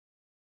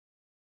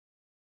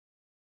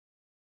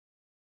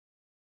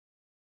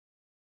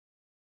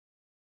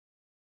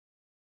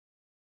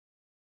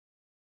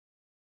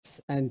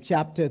and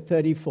chapter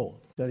 34.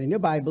 Turn in your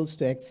Bibles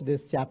to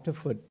Exodus chapter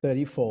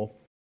 34.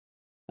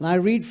 And I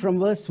read from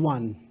verse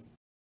 1.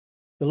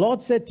 The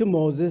Lord said to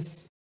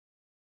Moses,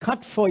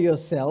 "Cut for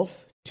yourself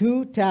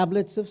 2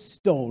 tablets of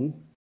stone,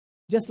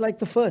 just like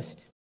the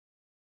first.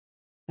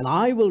 And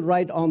I will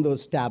write on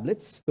those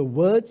tablets the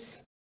words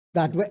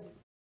that were..."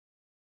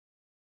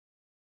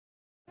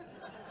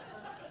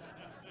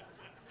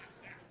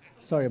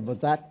 Sorry about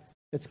that.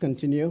 Let's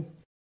continue.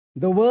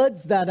 The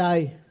words that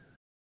I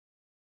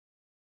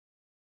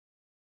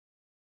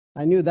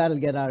knew that'll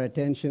get our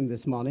attention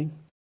this morning.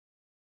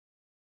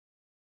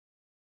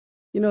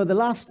 You know, the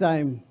last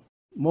time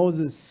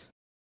Moses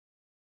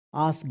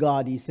asked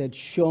God, he said,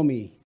 "Show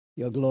me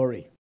your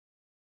glory."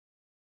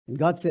 And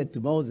God said to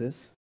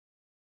Moses,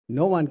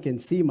 "No one can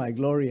see my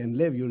glory and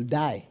live. You'll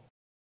die."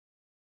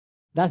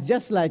 That's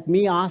just like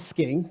me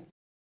asking,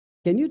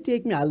 "Can you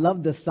take me? I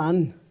love the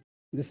sun."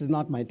 This is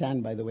not my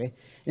tan, by the way.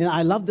 You know,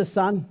 I love the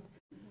sun.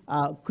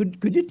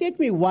 Could you take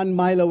me 1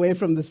 mile away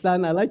from the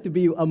sun? I like to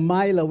be a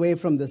mile away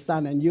from the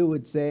sun. And you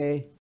would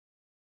say,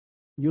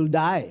 "You'll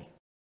die."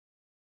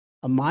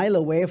 A mile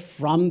away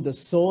from the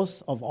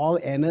source of all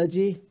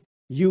energy,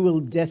 you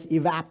will just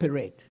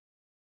evaporate.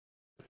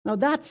 Now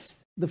that's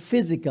the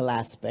physical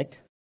aspect.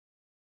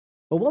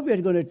 But what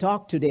we're going to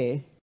talk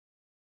today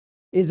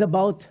is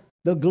about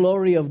the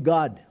glory of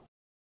God.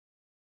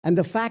 And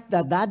the fact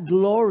that that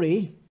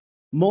glory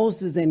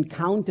Moses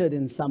encountered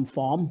in some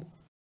form,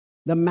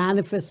 the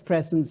manifest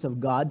presence of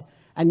God.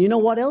 And you know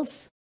what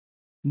else?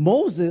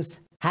 Moses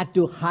had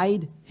to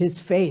hide his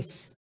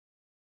face.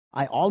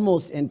 I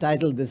almost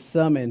entitled this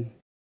sermon,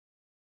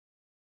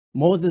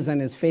 "Moses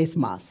and His Face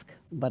Mask,"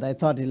 but I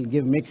thought it'll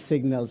give mixed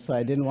signals, so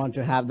I didn't want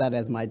to have that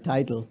as my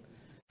title,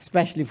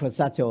 especially for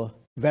such a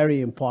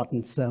very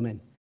important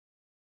sermon.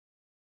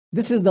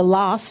 This is the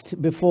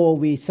last before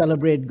we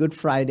celebrate Good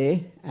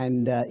Friday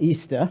and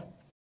Easter.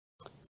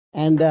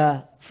 And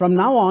from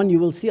now on, you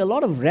will see a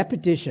lot of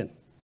repetition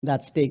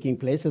that's taking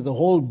place. There's a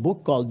whole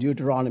book called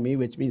Deuteronomy,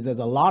 which means there's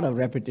a lot of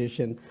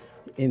repetition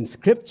in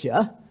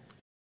Scripture.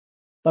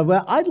 But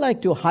where I'd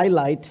like to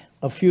highlight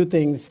a few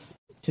things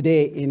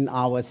today in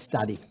our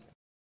study.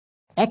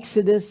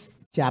 Exodus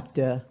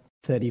chapter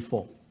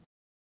 34.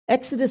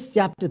 Exodus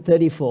chapter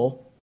 34.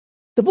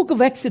 The book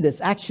of Exodus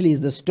actually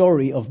is the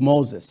story of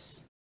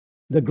Moses,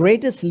 the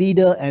greatest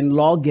leader and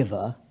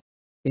lawgiver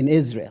in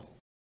Israel.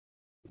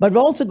 But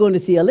we're also going to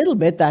see a little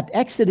bit that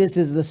Exodus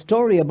is the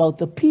story about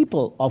the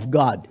people of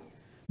God,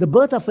 the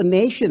birth of a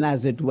nation,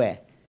 as it were,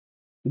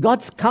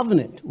 God's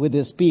covenant with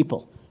His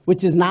people,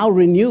 which is now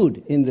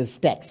renewed in this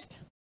text.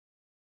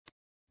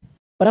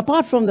 But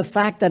apart from the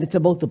fact that it's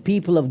about the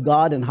people of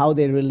God and how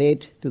they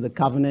relate to the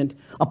covenant,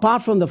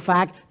 apart from the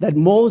fact that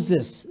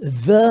Moses,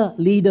 the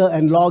leader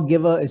and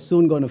lawgiver, is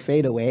soon going to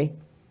fade away,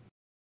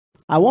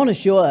 I want to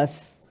show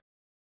us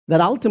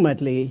that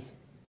ultimately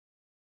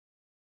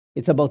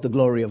it's about the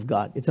glory of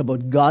God. It's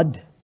about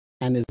God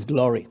and His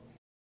glory.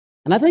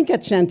 And I think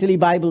at Chantilly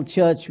Bible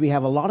Church, we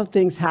have a lot of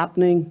things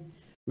happening.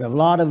 We have a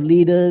lot of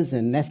leaders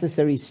and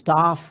necessary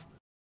staff.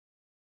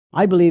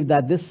 I believe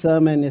that this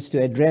sermon is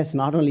to address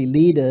not only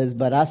leaders,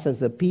 but us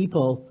as a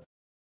people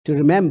to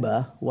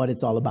remember what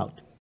it's all about.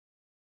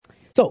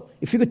 So,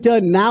 if you could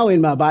turn now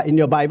in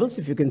your Bibles,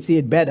 if you can see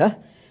it better,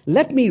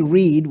 let me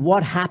read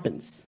what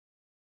happens.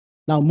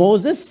 Now,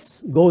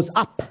 Moses goes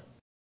up.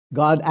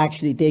 God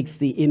actually takes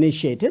the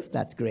initiative,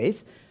 that's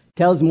grace,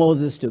 tells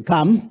Moses to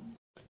come.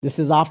 This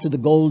is after the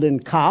golden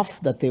calf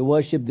that they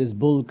worship, this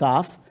bull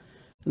calf,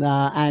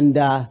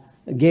 and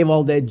gave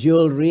all their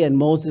jewelry, and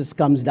Moses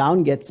comes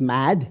down, gets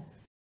mad,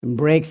 and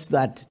breaks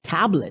that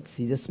tablets.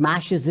 He just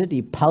smashes it,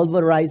 he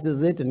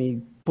pulverizes it, and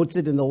he puts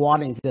it in the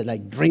water, and he says,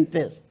 like, "Drink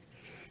this.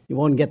 You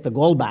won't get the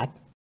gold back."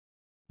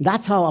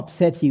 That's how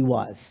upset he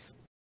was.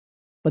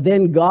 But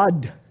then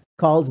God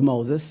calls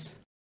Moses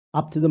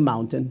up to the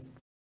mountain,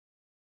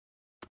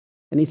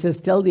 and He says,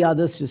 "Tell the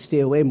others to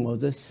stay away,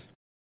 Moses,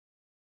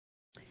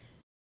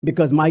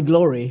 because my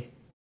glory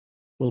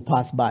will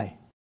pass by."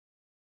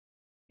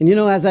 And you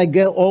know, as I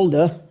get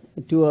older,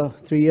 2 or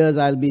 3 years,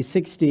 I'll be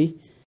 60,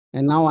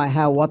 and now I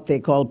have what they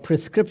call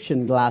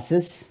prescription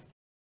glasses.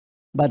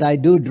 But I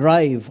do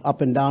drive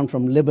up and down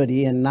from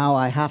Liberty, and now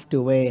I have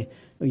to wear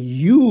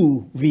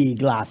UV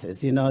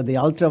glasses, you know, the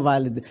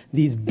ultraviolet,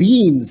 these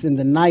beams in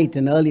the night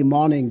and early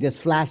morning just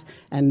flash.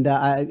 And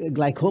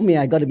glaucoma,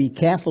 I got to be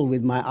careful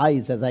with my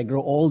eyes as I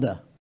grow older.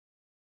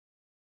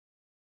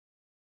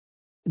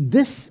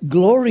 This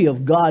glory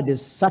of God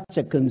is such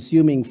a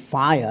consuming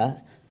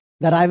fire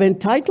that I've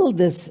entitled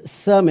this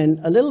sermon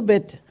a little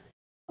bit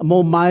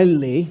more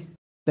mildly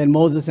than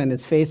Moses and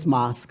His Face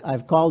Mask.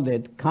 I've called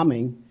it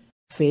 "Coming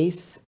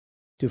Face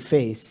to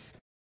Face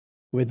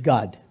with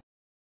God."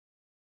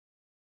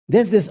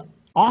 There's this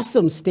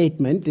awesome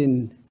statement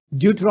in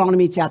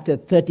Deuteronomy chapter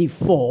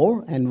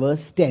 34 and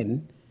verse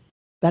 10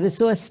 that is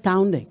so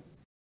astounding.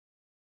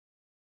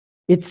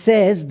 It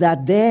says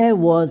that there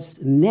was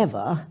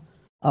never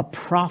a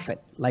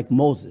prophet like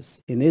Moses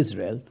in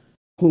Israel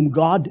whom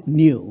God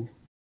knew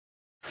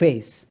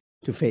face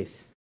to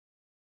face.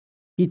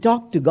 He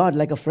talked to God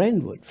like a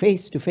friend would,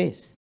 face to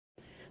face.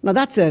 Now,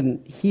 that's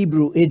an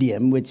Hebrew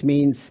idiom, which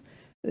means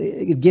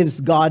it gives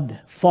God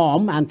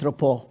form,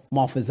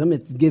 anthropomorphism.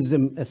 It gives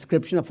him a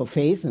description of a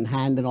face and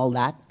hand and all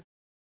that.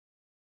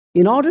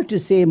 In order to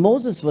say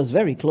Moses was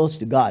very close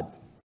to God,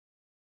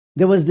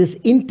 there was this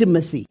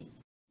intimacy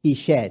he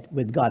shared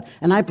with God.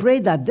 And I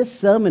pray that this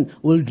sermon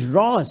will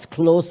draw us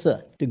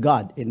closer to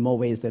God in more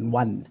ways than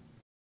one.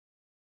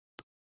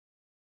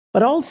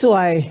 But also,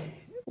 I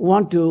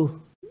want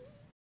to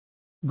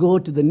go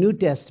to the New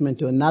Testament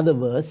to another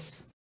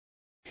verse.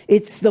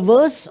 It's the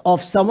verse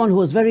of someone who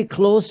was very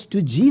close to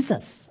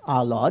Jesus,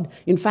 our Lord.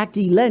 In fact,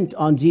 he leant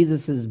on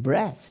Jesus'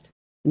 breast.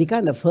 And he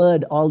kind of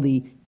heard all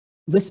the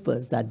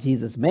whispers that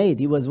Jesus made.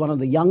 He was one of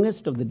the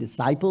youngest of the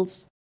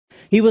disciples.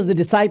 He was the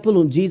disciple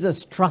whom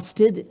Jesus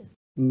trusted,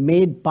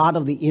 made part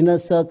of the inner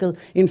circle.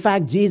 In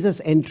fact, Jesus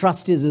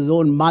entrusted his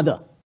own mother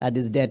at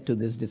his death to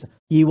this disciple.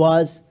 He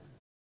was,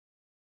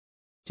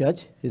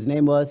 church, his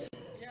name was?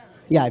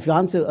 Yeah, if you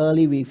answer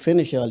early, we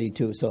finish early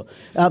too. So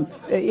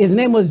his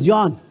name was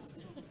John.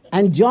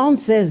 And John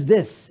says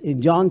this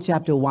in John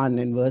chapter 1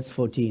 and verse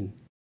 14.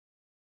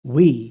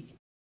 We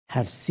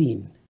have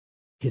seen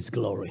his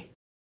glory.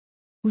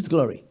 Whose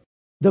glory?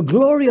 The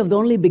glory of the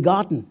only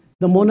begotten,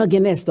 the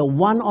monogenes, the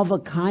one of a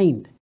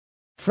kind,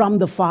 from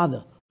the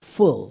Father,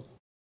 full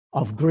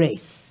of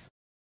grace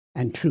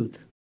and truth.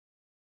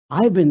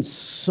 I've been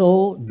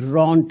so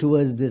drawn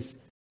towards this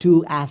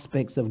two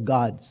aspects of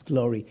God's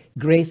glory,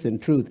 grace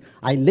and truth.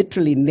 I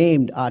literally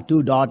named our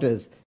two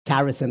daughters,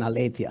 Karis and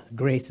Alethea,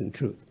 grace and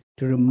truth,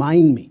 to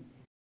remind me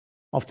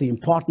of the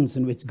importance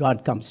in which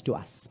God comes to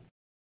us.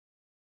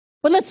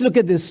 But let's look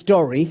at this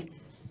story.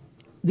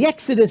 The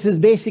Exodus is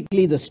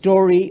basically the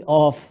story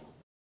of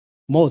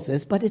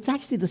Moses, but it's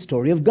actually the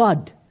story of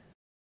God.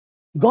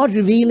 God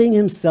revealing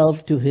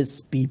himself to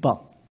his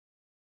people.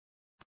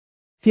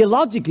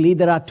 Theologically,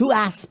 there are two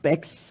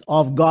aspects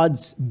of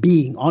God's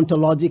being.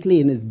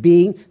 Ontologically, in his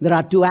being, there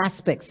are two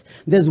aspects.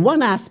 There's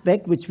one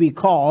aspect which we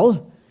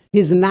call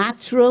his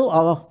natural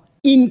or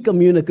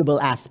incommunicable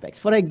aspects.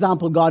 For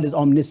example, God is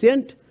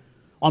omniscient,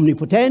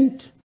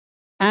 omnipotent,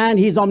 and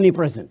he's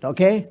omnipresent,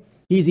 okay?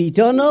 He's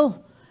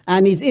eternal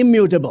and he's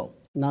immutable.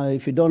 Now,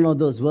 if you don't know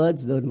those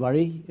words, don't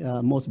worry.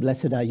 Most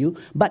blessed are you.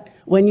 But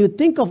when you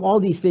think of all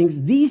these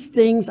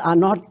things are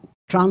not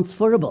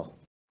transferable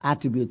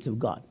attributes of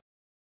God.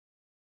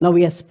 Now,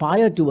 we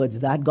aspire towards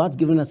that. God's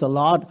given us a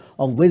lot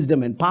of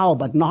wisdom and power,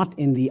 but not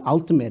in the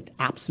ultimate,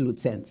 absolute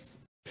sense.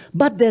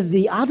 But there's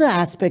the other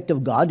aspect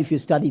of God, if you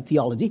study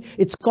theology.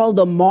 It's called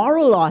the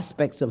moral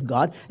aspects of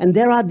God, and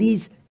there are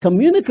these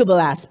communicable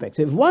aspects.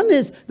 If one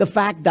is the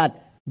fact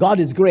that God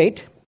is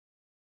great.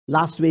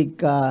 Last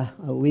week, a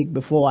week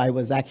before, I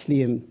was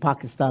actually in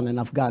Pakistan and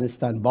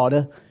Afghanistan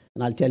border,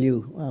 and I'll tell you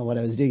what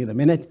I was doing in a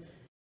minute.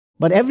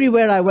 But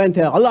everywhere I went,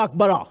 Allah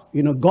Akbar,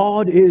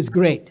 God is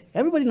great.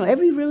 Everybody knows,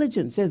 every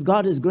religion says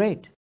God is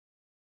great.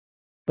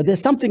 But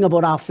there's something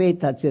about our faith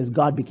that says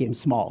God became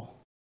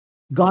small.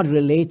 God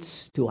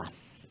relates to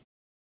us.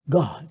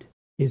 God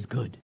is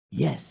good.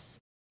 Yes,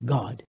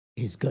 God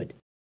is good.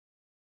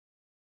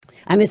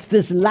 And it's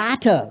this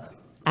latter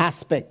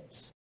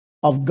aspect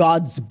of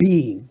God's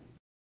being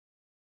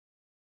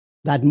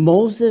that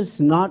Moses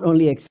not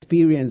only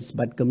experienced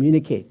but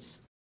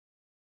communicates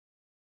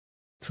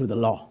through the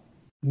law,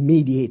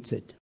 mediates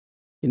it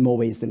in more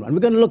ways than one.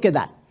 We're going to look at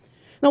that.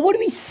 Now, what do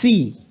we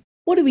see?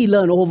 What do we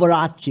learn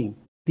overarching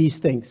these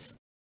things?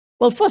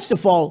 Well, first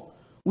of all,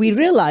 we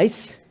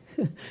realize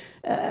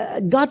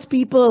God's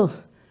people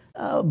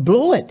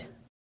blow it.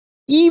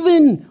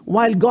 Even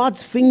while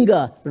God's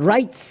finger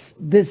writes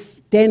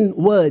this 10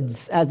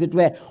 words, as it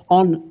were,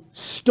 on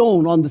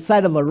stone on the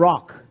side of a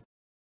rock,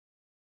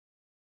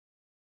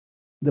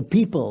 the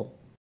people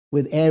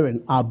with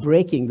Aaron are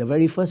breaking the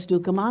very first two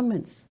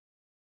commandments.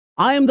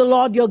 I am the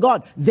Lord your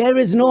God. There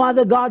is no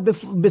other God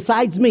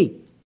besides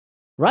me.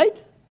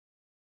 Right?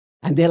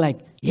 And they're like,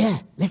 yeah,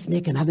 let's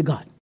make another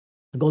God,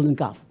 a golden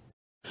calf.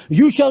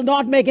 You shall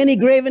not make any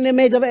graven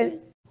image of any.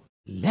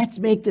 Let's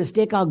make this,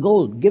 take our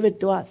gold, give it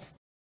to us.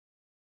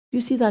 Do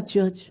you see that,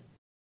 church?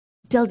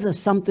 It tells us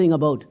something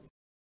about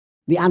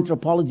the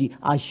anthropology,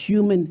 our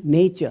human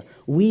nature.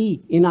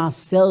 We in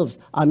ourselves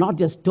are not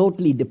just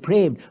totally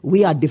depraved.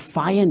 We are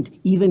defiant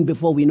even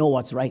before we know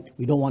what's right.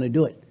 We don't want to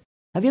do it.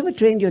 Have you ever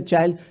trained your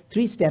child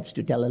 3 steps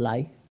to tell a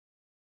lie?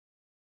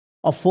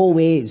 Or 4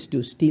 ways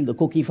to steal the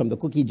cookie from the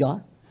cookie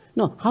jar?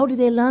 No, how do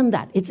they learn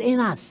that? It's in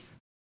us.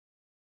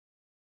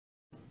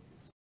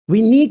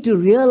 We need to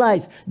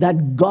realize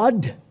that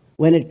God,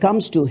 when it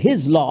comes to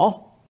his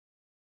law,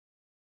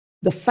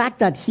 the fact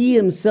that he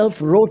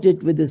himself wrote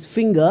it with his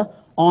finger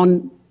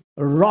on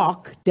a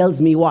rock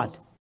tells me what?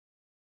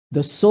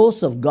 The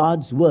source of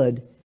God's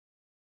word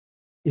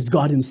is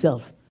God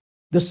himself.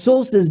 The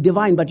source is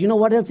divine, but you know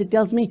what else it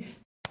tells me?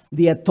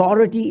 The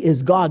authority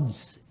is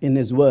God's in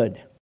his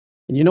word.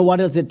 And you know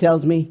what else it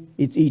tells me?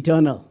 It's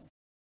eternal.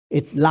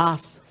 It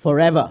lasts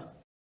forever.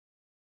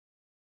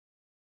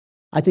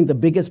 I think the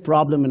biggest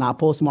problem in our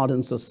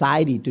postmodern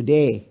society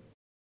today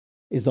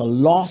is a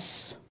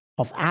loss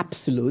of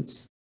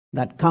absolutes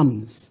that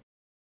comes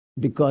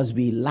because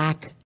we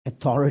lack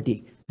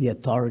authority, the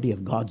authority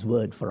of God's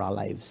word for our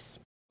lives.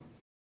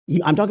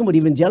 I'm talking about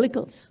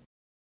evangelicals.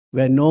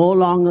 We're no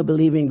longer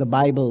believing the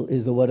Bible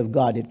is the word of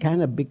God. It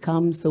kind of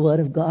becomes the word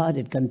of God.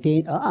 It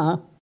contains,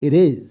 it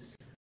is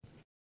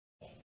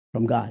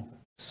from God.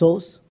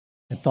 Source,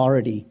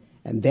 authority,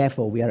 and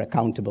therefore we are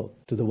accountable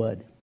to the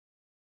word.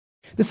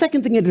 The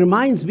second thing, it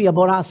reminds me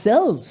about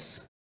ourselves,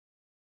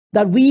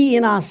 that we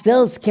in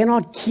ourselves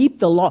cannot keep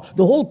the law.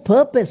 The whole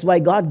purpose why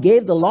God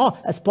gave the law,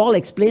 as Paul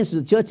explains to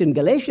the church in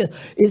Galatia,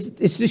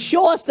 is to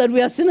show us that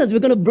we are sinners. We're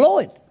going to blow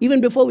it even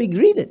before we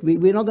read it.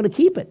 We're not going to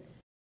keep it.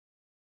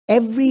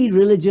 Every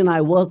religion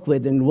I work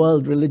with in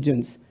world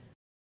religions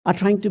are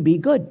trying to be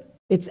good.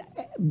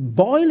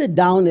 Boil it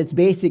down, it's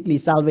basically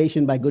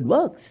salvation by good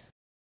works.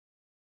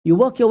 You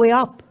work your way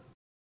up.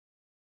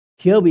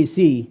 Here we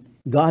see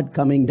God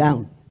coming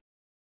down.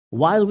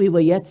 While we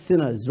were yet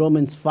sinners,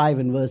 Romans 5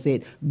 and verse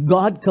 8,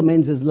 God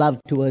commends his love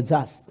towards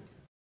us.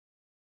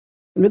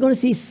 And we're going to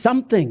see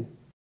something.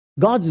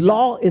 God's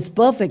law is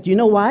perfect. You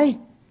know why?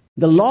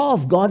 The law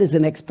of God is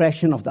an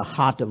expression of the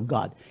heart of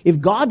God. If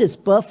God is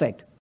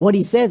perfect, what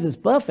he says is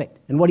perfect,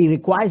 and what he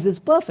requires is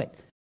perfect.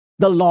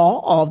 The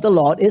law of the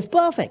Lord is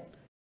perfect.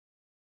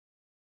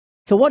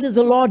 So what does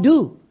the law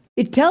do?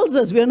 It tells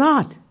us we're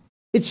not.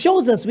 It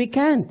shows us we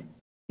can't.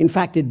 In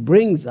fact, it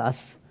brings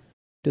us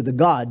to the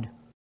God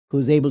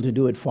who's able to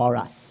do it for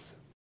us.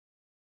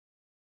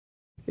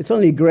 It's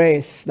only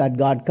grace that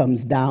God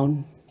comes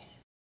down.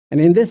 And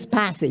in this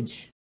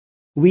passage,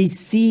 we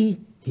see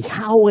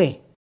Yahweh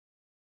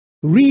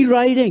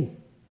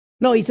rewriting.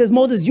 No, he says,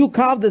 Moses, you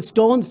carve the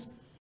stones.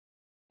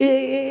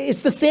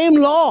 It's the same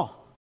law,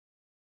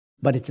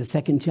 but it's a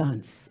second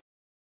chance.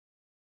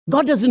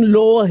 God doesn't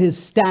lower his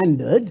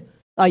standard.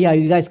 Oh yeah,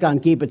 you guys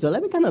can't keep it, so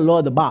let me kind of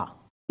lower the bar.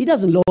 He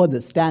doesn't lower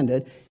the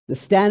standard. The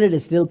standard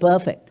is still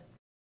perfect.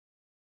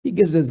 He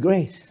gives us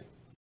grace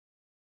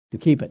to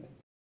keep it,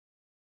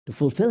 to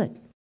fulfill it.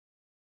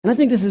 And I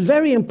think this is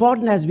very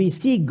important as we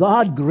see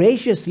God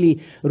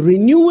graciously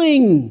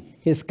renewing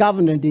his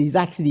covenant. He's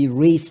actually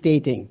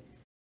restating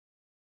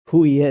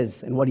who he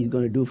is and what he's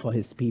going to do for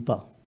his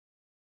people.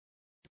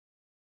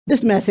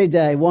 This message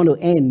I want to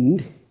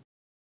end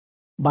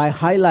by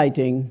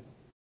highlighting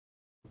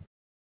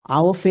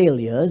our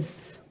failures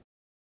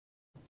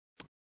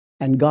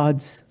and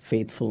God's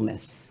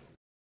faithfulness.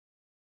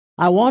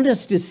 I want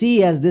us to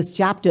see, as this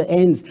chapter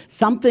ends,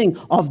 something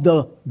of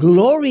the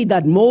glory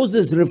that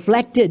Moses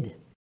reflected.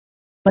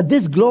 But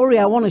this glory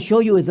I want to show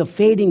you is a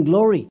fading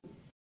glory.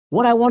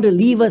 What I want to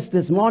leave us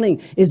this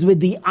morning is with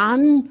the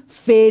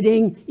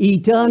unfading,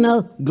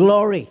 eternal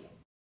glory.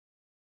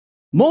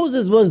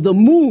 Moses was the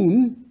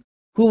moon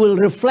who will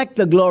reflect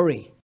the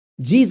glory.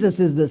 Jesus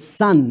is the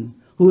sun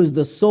who is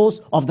the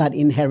source of that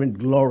inherent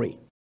glory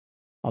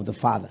of the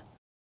Father.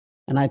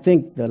 And I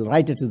think the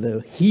writer to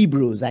the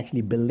Hebrews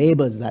actually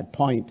belabors that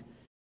point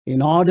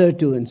in order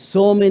to, in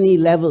so many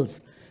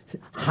levels,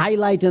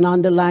 highlight and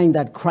underline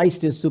that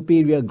Christ is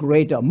superior,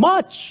 greater,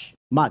 much,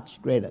 much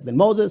greater than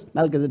Moses,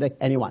 Melchizedek,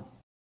 anyone,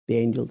 the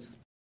angels.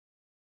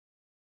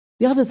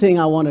 The other thing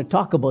I want to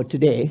talk about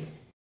today,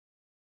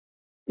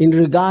 in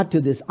regard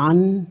to this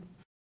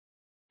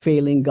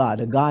unfailing God,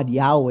 a God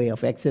Yahweh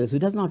of Exodus, who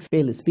does not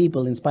fail his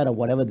people in spite of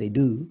whatever they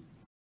do,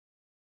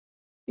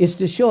 is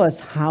to show us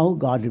how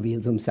God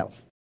reveals himself.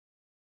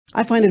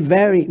 I find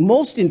it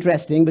most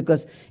interesting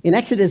because in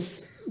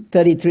Exodus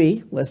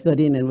 33, verse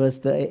 13 and verse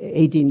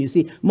 18, you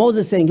see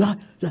Moses saying, Lord,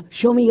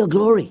 show me your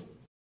glory.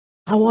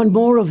 I want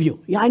more of you.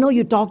 Yeah, I know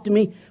you talk to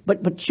me,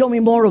 but show me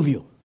more of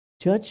you.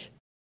 Church,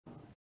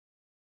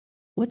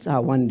 what's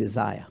our one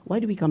desire? Why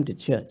do we come to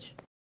church?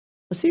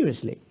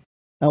 Seriously,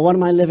 what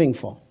am I living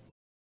for?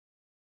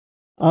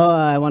 Oh,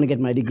 I want to get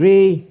my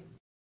degree.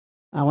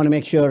 I want to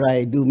make sure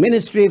I do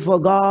ministry for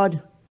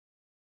God.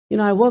 You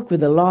know, I work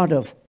with a lot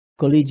of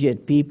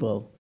collegiate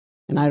people,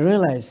 and I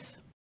realize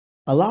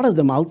a lot of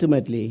them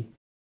ultimately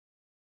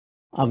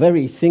are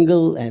very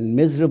single and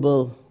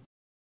miserable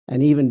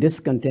and even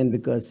discontent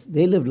because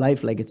they live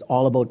life like it's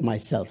all about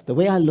myself. The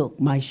way I look,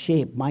 my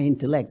shape, my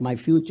intellect, my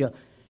future.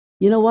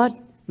 You know what?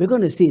 We're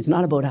going to see it's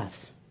not about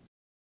us.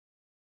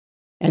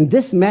 And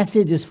this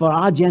message is for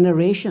our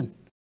generation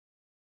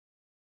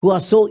who are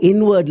so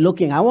inward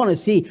looking. I want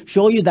to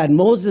show you that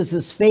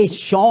Moses' face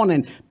shone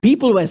and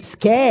people were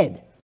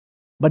scared.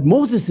 But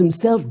Moses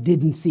himself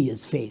didn't see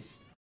his face.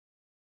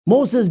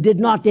 Moses did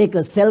not take a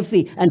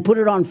selfie and put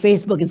it on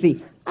Facebook and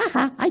say,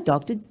 aha, I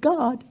talked to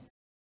God.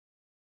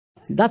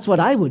 That's what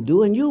I would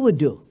do and you would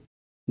do,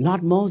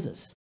 not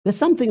Moses. There's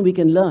something we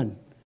can learn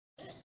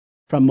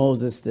from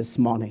Moses this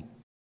morning.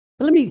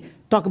 But let me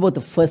talk about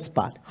the first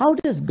part. How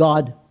does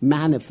God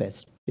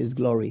manifest his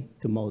glory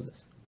to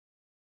Moses?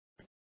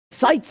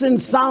 Sights and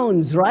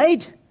sounds,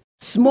 right?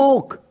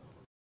 Smoke,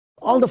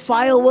 all the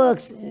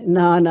fireworks.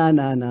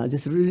 No.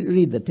 Just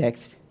read the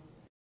text.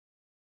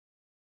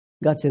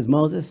 God says,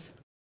 Moses,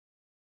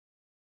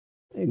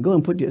 go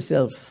and put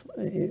yourself,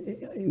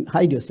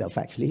 hide yourself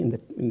actually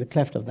in the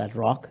cleft of that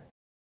rock.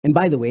 And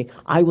by the way,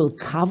 I will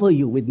cover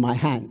you with my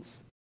hands.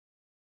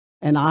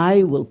 and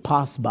I will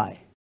pass by.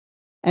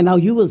 And now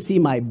you will see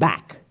my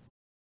back.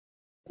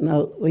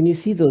 Now, when you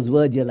see those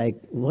words, you're like,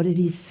 what did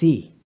he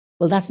see?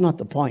 Well, that's not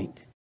the point.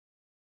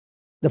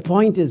 The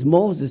point is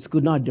Moses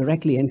could not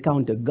directly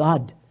encounter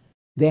God.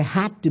 There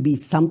had to be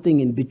something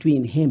in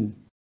between him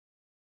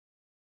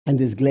and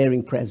this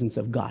glaring presence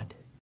of God.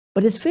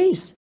 But his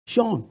face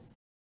shone.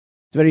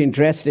 It's very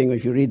interesting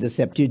if you read the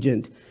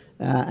Septuagint,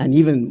 and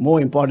even more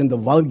important, the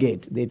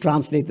Vulgate. They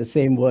translate the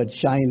same word,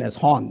 shine, as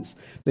horns.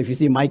 So if you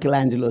see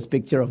Michelangelo's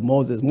picture of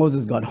Moses,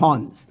 Moses got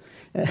horns.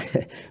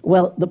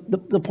 Well,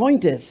 the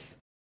point is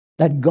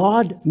that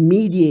God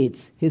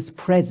mediates his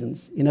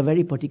presence in a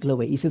very particular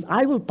way. He says,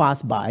 I will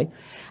pass by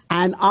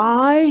and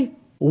I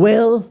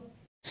will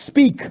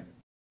speak.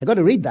 I've got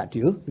to read that to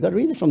you. You've got to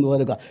read it from the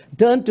Word of God.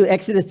 Turn to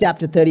Exodus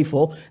chapter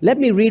 34. Let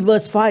me read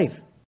verse 5.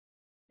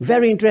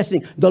 Very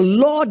interesting. The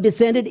Lord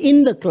descended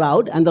in the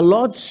cloud, and the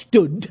Lord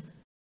stood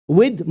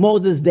with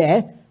Moses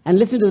there. And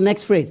listen to the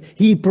next phrase.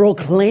 He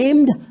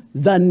proclaimed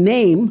the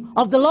name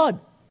of the Lord.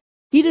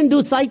 He didn't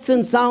do sights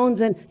and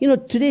sounds. And,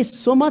 today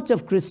so much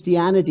of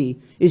Christianity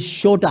is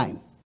showtime.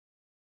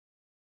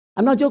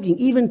 I'm not joking.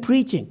 Even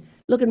preaching.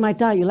 Look at my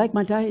tie. You like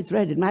my tie? It's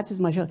red. It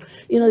matches my shirt.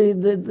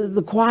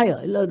 The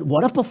choir.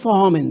 What a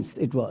performance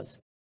it was.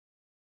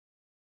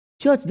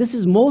 Church, this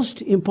is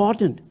most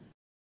important.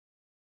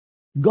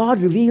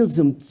 God reveals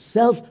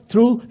himself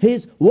through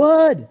his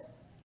word.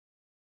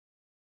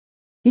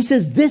 He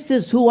says, this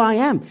is who I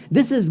am.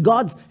 This is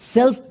God's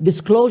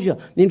self-disclosure.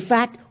 In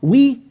fact,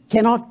 we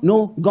cannot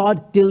know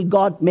God till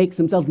God makes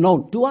himself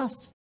known to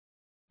us.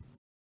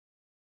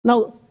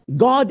 Now,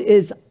 God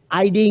is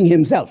IDing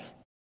himself.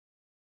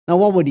 Now,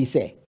 what would he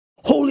say?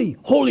 Holy,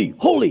 holy,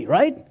 holy,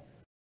 right?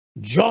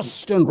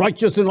 Just and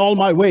righteous in all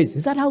my ways.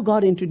 Is that how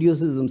God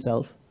introduces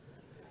himself?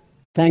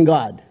 Thank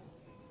God.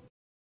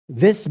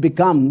 This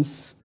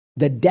becomes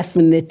the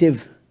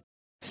definitive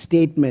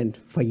statement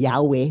for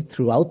Yahweh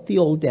throughout the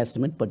Old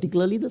Testament,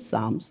 particularly the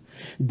Psalms.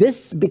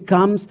 This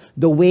becomes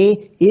the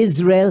way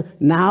Israel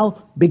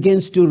now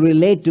begins to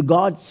relate to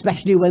God,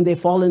 especially when they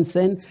fall in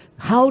sin.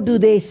 How do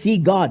they see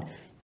God?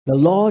 The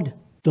Lord,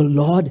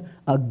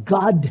 a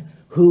God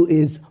who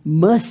is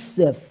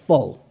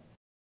merciful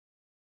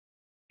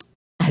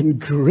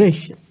and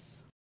gracious.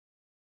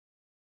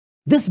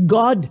 This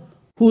God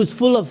who is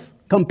full of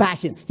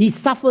compassion. He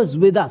suffers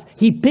with us.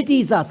 He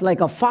pities us like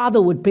a father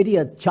would pity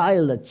a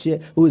child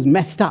who is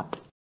messed up.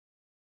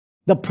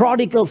 The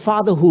prodigal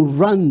father who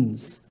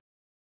runs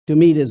to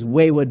meet his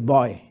wayward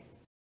boy.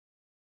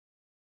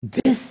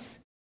 This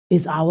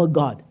is our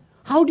God.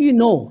 How do you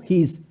know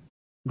he's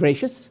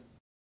gracious?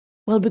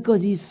 Well,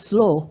 because he's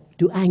slow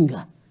to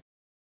anger.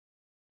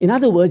 In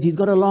other words, he's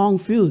got a long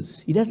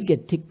fuse. He doesn't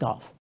get ticked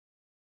off.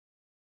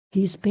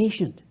 He's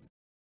patient.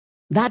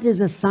 That is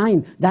a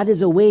sign. That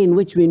is a way in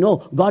which we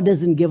know God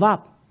doesn't give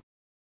up.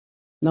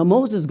 Now,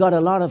 Moses got a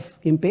lot of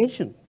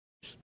impatience.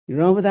 You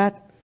remember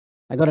that?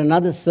 I got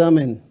another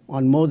sermon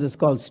on Moses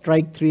called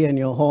Strike Three and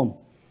You're Home.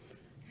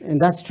 And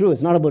that's true.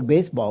 It's not about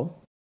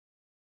baseball.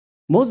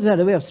 Moses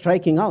had a way of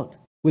striking out.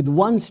 With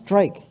one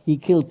strike, he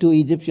killed 2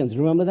 Egyptians.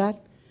 Remember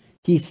that?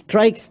 He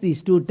strikes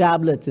these 2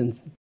 tablets and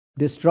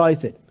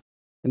destroys it.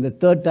 And the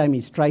 3rd time, he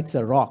strikes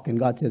a rock, and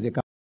God says, you're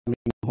coming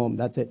home.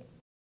 That's it.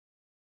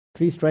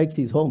 3 strikes,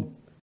 he's home.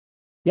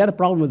 He had a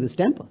problem with his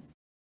temper.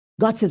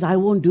 God says, I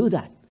won't do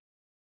that.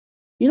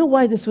 You know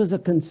why this was a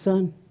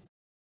concern?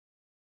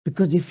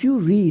 Because if you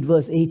read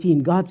verse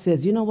 18, God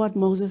says, you know what,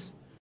 Moses?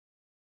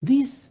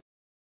 These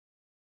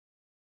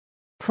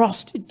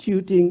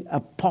prostituting,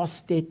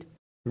 apostate,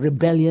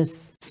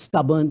 rebellious,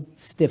 stubborn,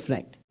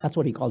 stiff-necked, that's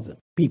what he calls them,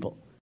 people.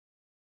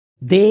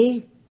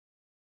 They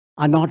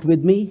are not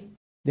with me.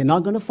 They're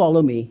not going to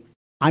follow me.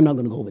 I'm not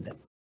going to go with them.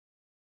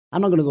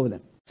 I'm not going to go with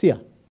them. See ya.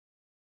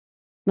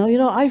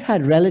 Now, I've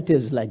had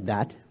relatives like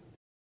that.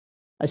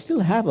 I still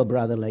have a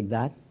brother like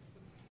that,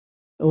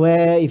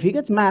 where if he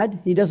gets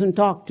mad, he doesn't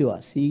talk to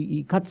us.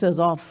 He cuts us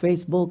off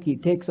Facebook. He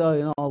takes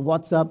our,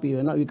 WhatsApp.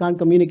 You can't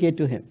communicate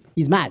to him.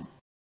 He's mad.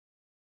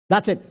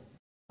 That's it.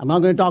 I'm not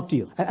going to talk to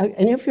you.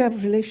 Any of you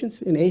have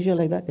relations in Asia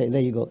like that? Okay,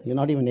 there you go. You're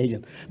not even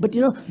Asian. But,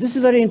 this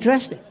is very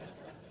interesting.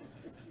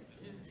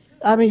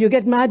 I mean, you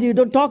get mad, you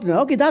don't talk to me.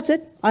 Okay, that's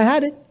it. I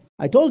had it.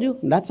 I told you.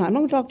 I'm not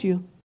going to talk to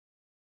you.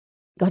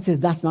 God says,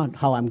 that's not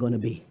how I'm going to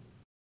be.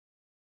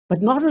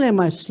 But not only am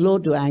I slow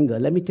to anger,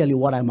 let me tell you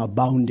what I'm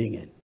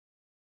abounding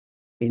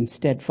in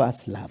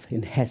steadfast love,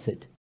 in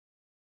hesed.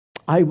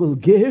 I will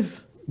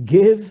give,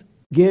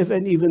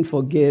 and even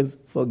forgive.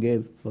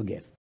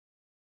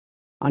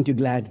 Aren't you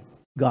glad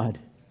God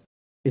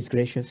is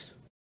gracious?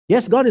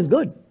 Yes, God is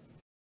good.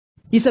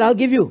 He said, I'll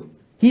give you.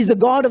 He's the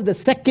God of the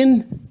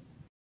second.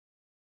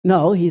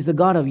 No, he's the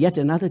God of yet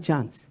another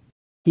chance.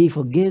 He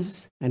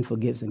forgives and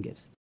forgives and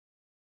gives.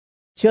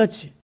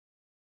 Church,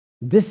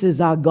 this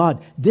is our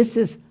God. This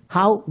is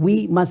how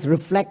we must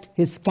reflect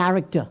his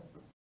character.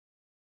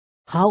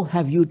 How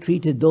have you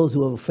treated those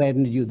who have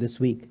offended you this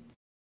week?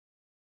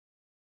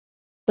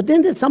 But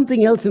then there's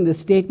something else in this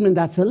statement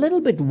that's a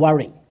little bit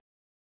worrying.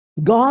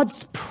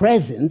 God's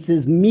presence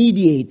is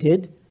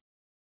mediated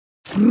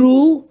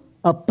through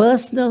a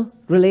personal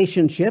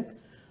relationship,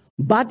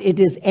 but it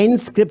is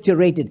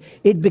inscripturated.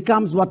 It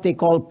becomes what they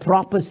call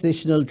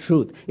propositional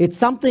truth. It's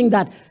something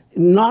that,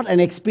 not an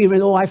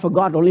experience, oh, I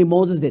forgot, only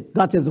Moses did.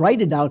 God says,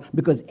 write it down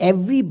because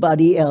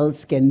everybody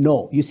else can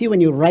know. You see, when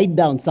you write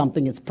down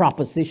something, it's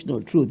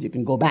propositional truth. You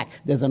can go back.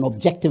 There's an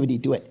objectivity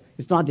to it.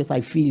 It's not just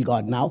I feel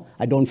God now,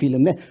 I don't feel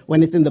him there.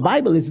 When it's in the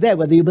Bible, it's there,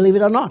 whether you believe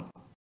it or not.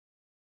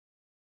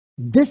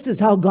 This is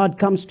how God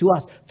comes to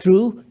us,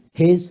 through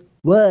his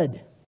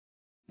word.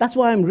 That's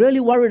why I'm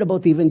really worried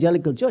about the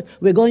evangelical church.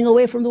 We're going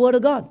away from the word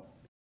of God.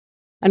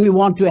 And we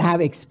want to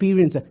have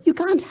experience. You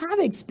can't have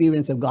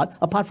experience of God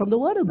apart from the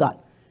word of God.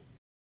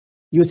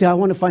 You say, I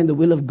want to find the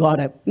will of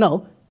God.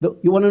 No,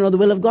 you want to know the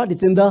will of God?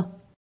 It's in the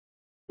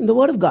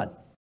word of God.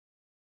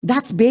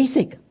 That's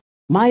basic.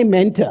 My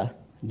mentor,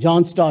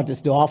 John Stott,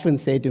 used to often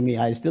say to me,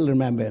 I still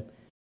remember,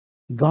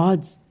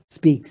 God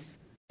speaks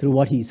through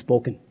what he's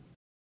spoken.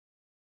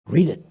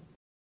 Read it.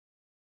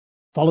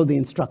 Follow the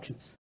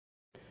instructions.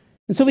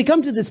 And so we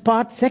come to this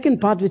part, second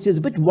part, which is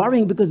a bit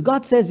worrying because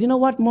God says, you know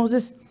what,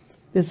 Moses?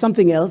 There's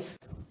something else.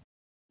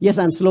 Yes,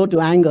 I'm slow to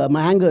anger.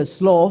 My anger is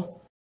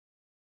slow,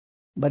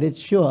 but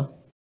it's sure.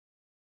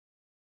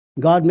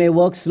 God may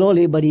work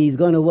slowly, but he's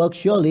going to work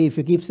surely if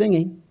you keep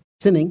sinning.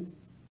 It's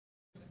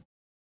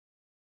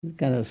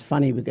kind of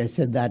funny because I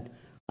said that.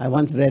 I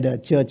once read a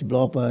church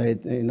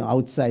blooper,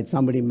 outside.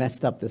 Somebody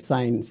messed up the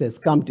sign. It says,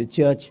 come to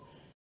church.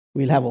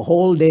 We'll have a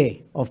whole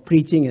day of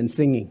preaching and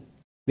singing.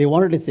 They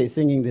wanted to say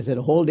singing. They said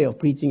a whole day of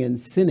preaching and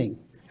sinning.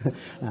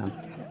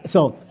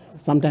 So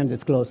sometimes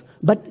it's close.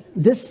 But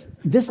this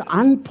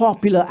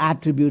unpopular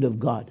attribute of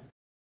God.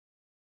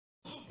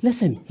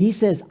 Listen, he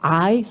says,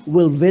 I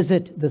will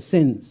visit the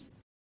sins.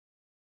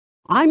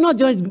 I'm not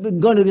just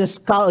going to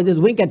just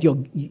wink at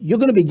you. You're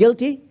going to be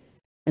guilty,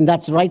 and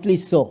that's rightly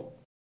so.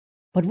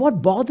 But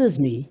what bothers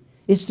me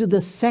is to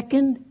the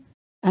second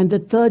and the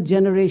third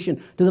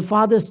generation, to the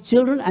father's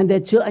children and their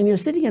children. And you're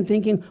sitting and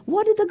thinking,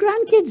 what did the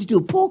grandkids do?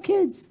 Poor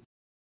kids.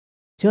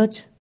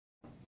 Church,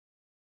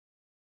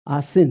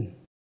 our sin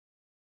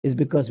is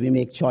because we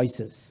make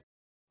choices,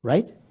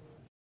 right?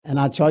 And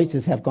our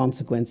choices have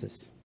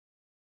consequences.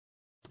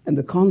 And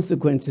the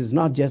consequence is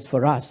not just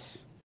for us.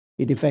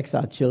 It affects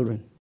our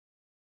children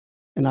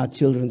and our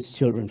children's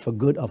children, for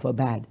good or for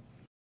bad.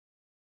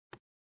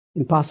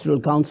 In pastoral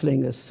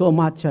counseling, there's so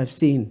much I've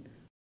seen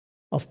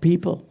of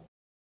people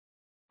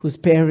whose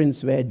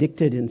parents were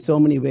addicted in so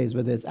many ways,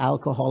 whether it's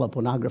alcohol or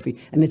pornography.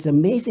 And it's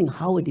amazing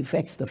how it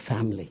affects the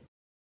family,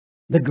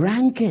 the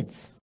grandkids.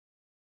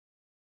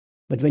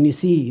 But when you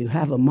see you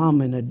have a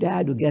mom and a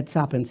dad who gets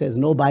up and says,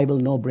 no Bible,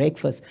 no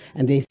breakfast,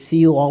 and they see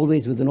you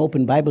always with an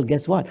open Bible,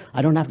 guess what?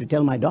 I don't have to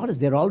tell my daughters.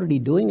 They're already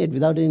doing it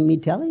without even me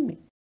telling me.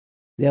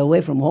 They're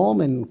away from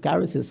home and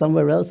Karis is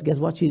somewhere else. Guess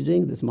what she's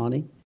doing this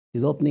morning?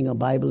 She's opening a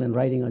Bible and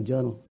writing a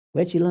journal.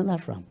 Where'd she learn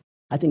that from?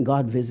 I think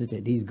God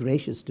visited. He's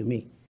gracious to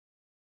me.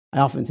 I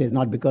often say it's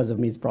not because of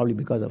me, it's probably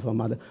because of her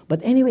mother. But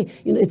anyway,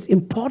 it's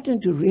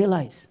important to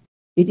realize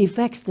it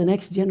affects the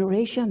next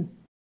generation.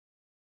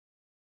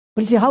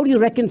 But you see, how do you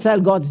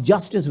reconcile God's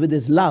justice with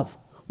his love?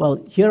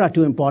 Well, here are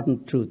two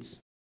important truths.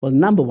 Well,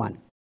 number one,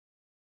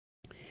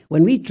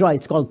 when we try,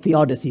 it's called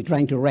theodicy,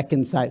 trying to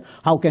reconcile,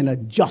 how can a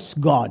just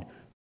God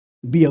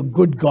be a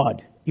good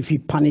God if he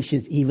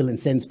punishes evil and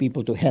sends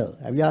people to hell?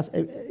 Have you asked,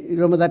 you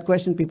remember that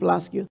question people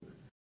ask you?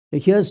 So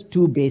here's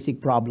two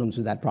basic problems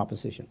with that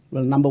proposition.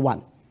 Well, number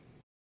one,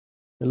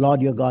 the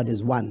Lord your God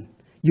is one.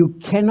 You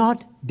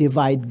cannot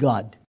divide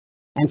God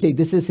and say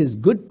this is his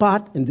good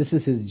part and this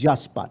is his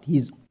just part.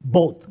 He's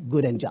both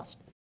good and just.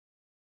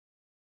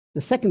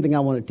 The second thing I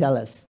want to tell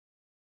us,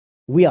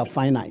 we are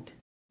finite.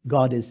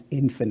 God is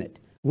infinite.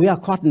 We are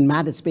caught in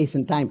matter, space,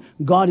 and time.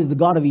 God is the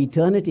God of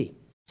eternity.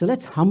 So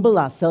let's humble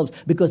ourselves,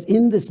 because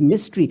in this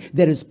mystery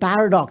there is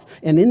paradox,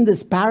 and in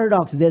this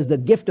paradox there's the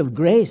gift of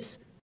grace.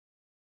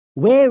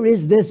 Where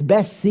is this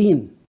best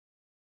seen?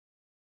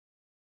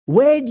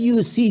 Where do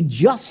you see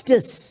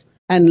justice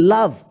and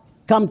love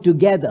come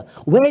together?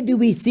 Where do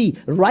we see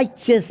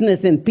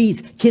righteousness and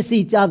peace kiss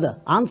each other?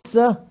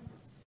 Answer,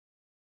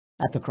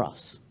 at the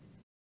cross.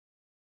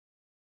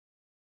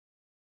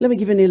 Let me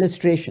give you an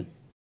illustration.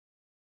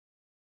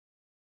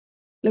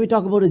 Let me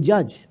talk about a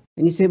judge.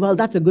 And you say, well,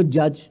 that's a good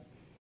judge.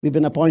 We've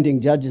been appointing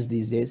judges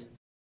these days.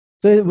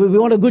 So we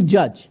want a good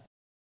judge.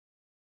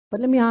 But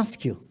let me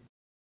ask you,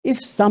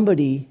 if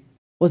somebody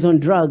was on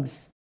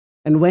drugs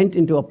and went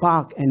into a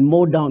park and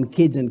mowed down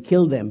kids and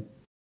killed them,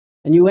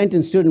 and you went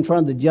and stood in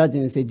front of the judge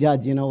and you say,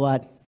 Judge, you know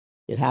what?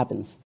 It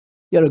happens.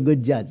 You're a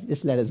good judge.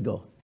 Just let us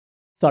go.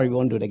 Sorry, we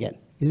won't do it again.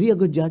 Is he a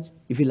good judge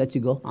if he lets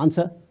you go?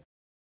 Answer,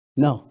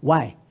 no.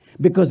 Why?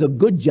 Because a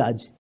good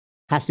judge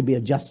has to be a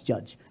just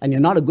judge. And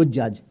you're not a good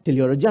judge till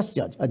you're a just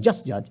judge. A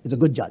just judge is a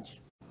good judge.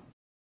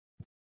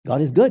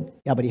 God is good.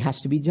 Yeah, but he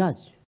has to be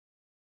judged.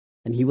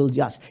 And he will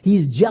judge.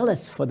 He's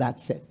jealous for that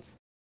sense.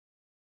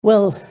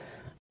 Well,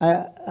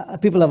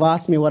 people have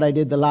asked me what I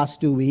did the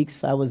last 2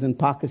 weeks. I was in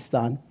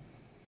Pakistan,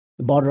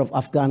 the border of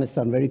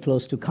Afghanistan, very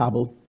close to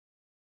Kabul.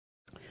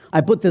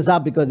 I put this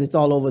up because it's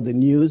all over the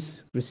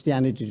news.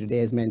 Christianity Today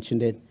has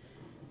mentioned it.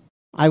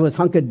 I was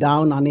hunkered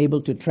down,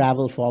 unable to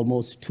travel for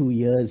almost 2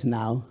 years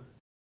now.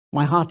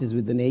 My heart is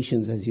with the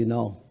nations, as you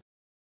know.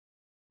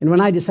 And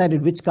when I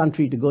decided which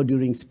country to go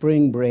during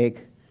spring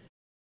break,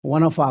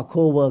 one of our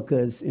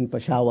co-workers in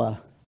Peshawar,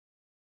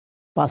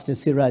 Pastor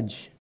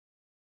Siraj,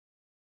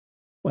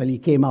 while he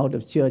came out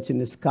of church in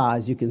his car,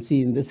 as you can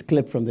see in this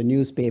clip from the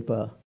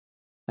newspaper,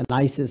 an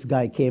ISIS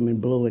guy came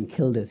and blew and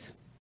killed us.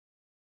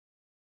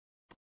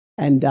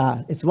 And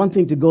it's one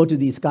thing to go to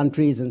these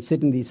countries and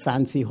sit in these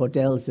fancy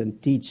hotels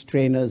and teach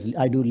trainers.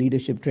 I do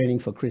leadership training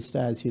for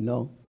Krista, as you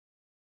know.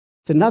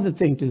 It's another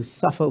thing to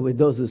suffer with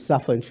those who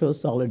suffer and show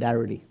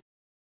solidarity.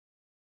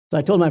 So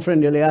I told my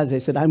friend Elias, I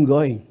said, I'm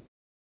going.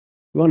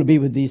 We want to be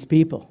with these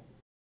people.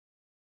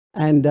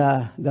 And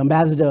the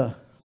ambassador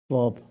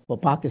for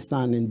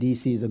Pakistan in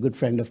DC is a good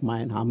friend of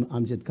mine,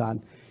 Amjad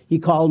Khan. He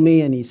called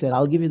me and he said,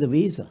 I'll give you the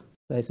visa.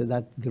 So I said,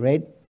 that's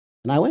great.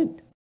 And I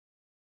went.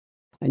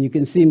 And you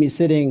can see me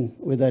sitting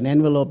with an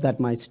envelope that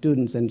my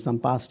students and some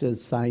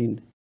pastors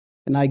signed.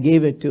 And I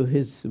gave it to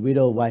his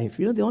widow wife.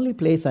 You know, the only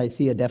place I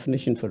see a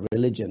definition for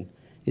religion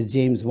is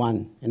James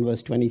 1 and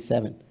verse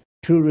 27.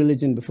 True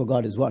religion before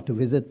God is what? To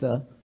visit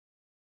the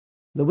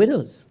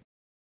widows.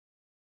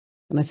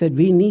 And I said,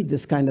 we need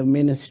this kind of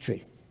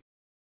ministry.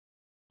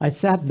 I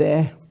sat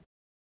there.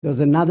 There was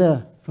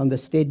another from the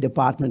State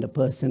Department, a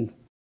person.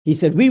 He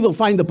said, we will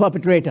find the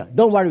perpetrator.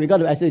 Don't worry,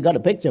 I said, we got a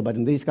picture, but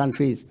in these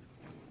countries,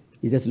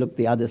 you just look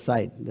the other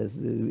side.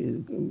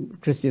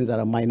 Christians are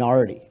a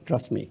minority,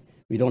 trust me.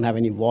 We don't have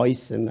any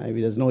voice, and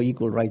there's no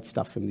equal rights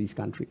stuff in these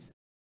countries.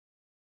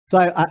 So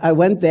I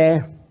went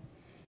there,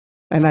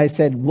 and I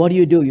said, what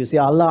do? You say,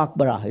 Allah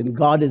Akbar, and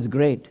God is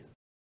great.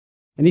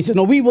 And he said,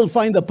 no, we will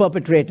find the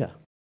perpetrator.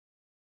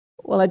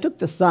 Well, I took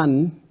the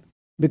son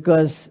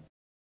because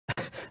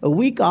a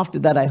week after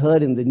that, I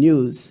heard in the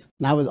news,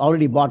 and I was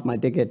already bought my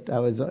ticket. I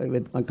was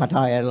with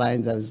Qatar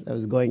Airlines. I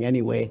was going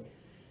anyway.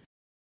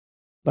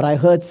 But I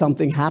heard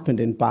something happened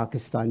in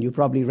Pakistan. You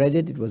probably read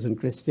it. It was in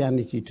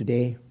Christianity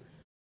Today.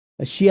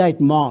 A Shiite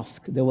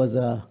mosque, there was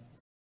a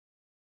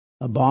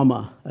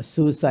bomber, a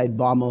suicide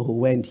bomber who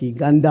went. He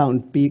gunned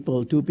down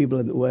people, 2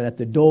 people were at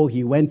the door.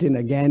 He went in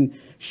again,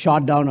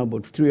 shot down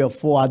about 3 or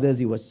 4 others.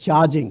 He was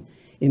charging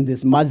in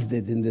this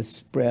masjid, in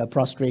this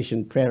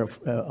prostration prayer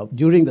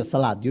during the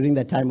salat, during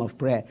the time of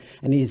prayer.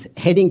 And he's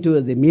heading to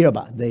the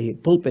miraba, the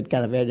pulpit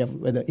kind of area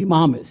where the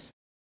imam is.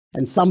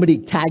 And somebody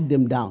tagged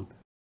him down.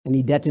 And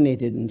he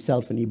detonated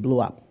himself and he blew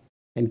up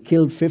and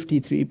killed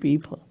 53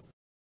 people.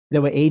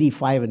 There were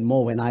 85 and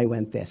more when I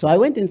went there. So I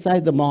went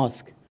inside the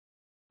mosque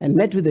and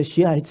met with the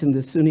Shiites and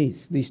the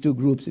Sunnis, these 2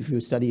 groups if you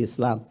study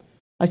Islam.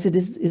 I said,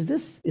 is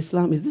this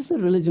Islam? Is this a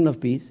religion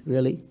of peace?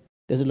 Really?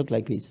 Does it look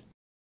like peace?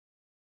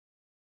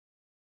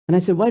 And I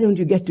said, why don't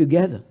you get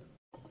together?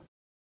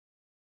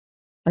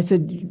 I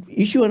said,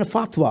 issue a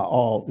fatwa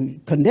or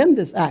condemn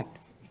this act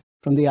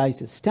from the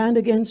ISIS. Stand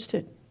against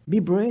it. Be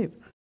brave.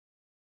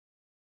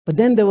 But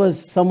then there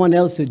was someone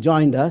else who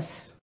joined us.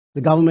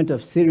 The government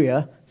of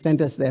Syria sent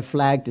us their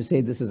flag to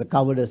say this is a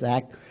cowardice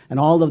act. And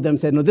all of them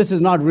said, no, this is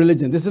not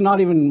religion. This is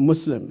not even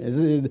Muslim.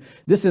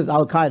 This is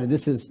Al-Qaeda.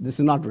 This is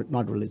not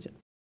religion.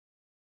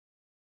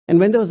 And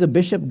when there was a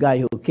bishop guy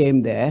who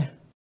came there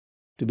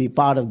to be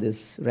part of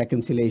this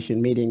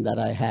reconciliation meeting that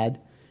I had,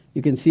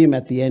 you can see him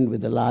at the end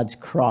with a large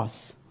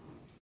cross.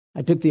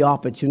 I took the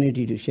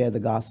opportunity to share the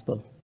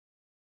gospel.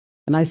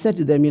 And I said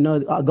to them, you know,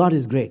 God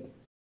is great.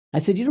 I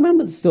said, you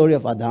remember the story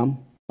of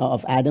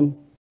Adam?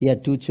 He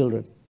had 2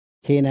 children,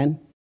 Cain and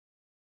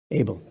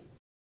Abel.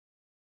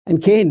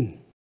 And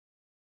Cain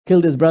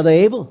killed his brother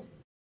Abel.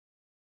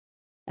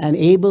 And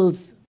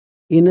Abel's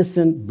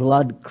innocent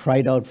blood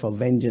cried out for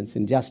vengeance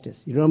and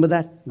justice. You remember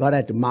that? God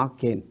had to mark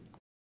Cain.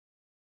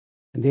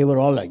 And they were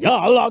all like, yeah,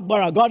 Allah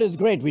Akbar, God is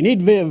great. We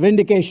need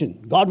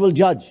vindication. God will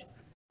judge.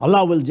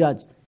 Allah will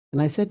judge.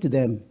 And I said to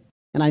them,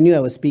 and I knew I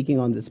was speaking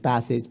on this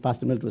passage.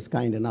 Pastor Milt was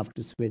kind enough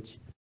to switch.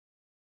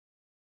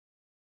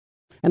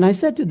 And I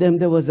said to them,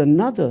 there was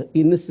another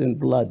innocent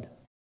blood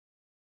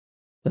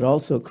that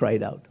also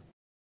cried out.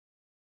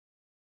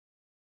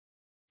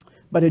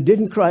 But it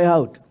didn't cry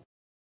out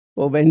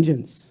for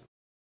vengeance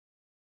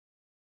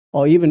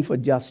or even for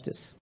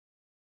justice.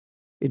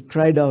 It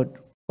cried out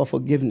for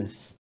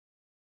forgiveness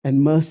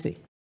and mercy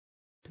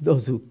to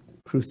those who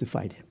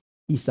crucified him.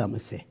 Isa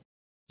Masih,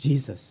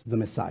 Jesus, the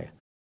Messiah.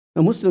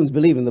 Now, Muslims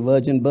believe in the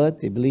virgin birth.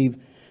 They believe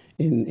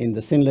in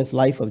the sinless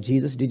life of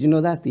Jesus. Did you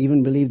know that? They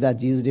even believe that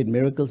Jesus did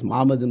miracles.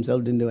 Muhammad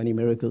himself didn't do any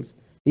miracles.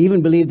 They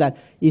even believe that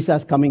Isa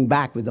is coming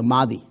back with the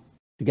Mahdi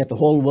to get the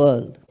whole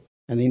world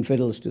and the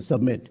infidels to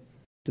submit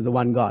to the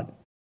one God.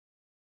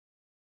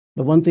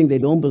 But one thing they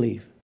don't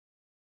believe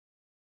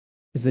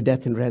is the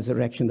death and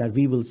resurrection that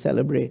we will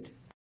celebrate.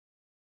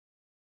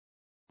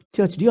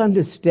 Church, do you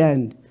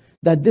understand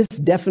that this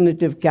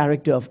definitive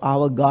character of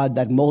our God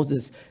that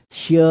Moses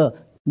here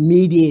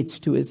mediates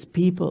to his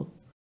people,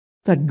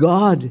 that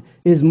God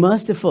is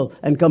merciful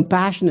and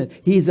compassionate.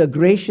 He is a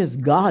gracious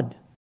God.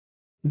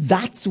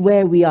 That's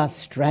where we are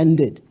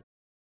stranded.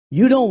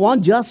 You don't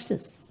want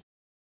justice.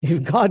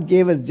 If God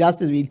gave us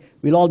justice,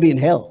 we'll all be in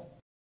hell.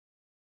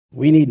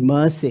 We need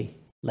mercy.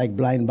 like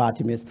blind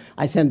Bartimaeus.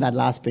 I sent that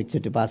last picture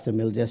to Pastor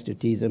Mill just to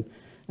tease him.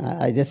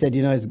 I just said,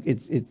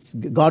 it's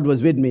God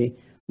was with me,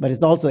 but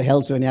it also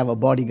helps when you have a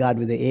bodyguard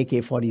with the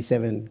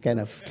AK-47 kind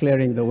of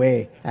clearing the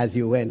way as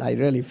you went. I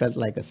really felt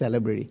like a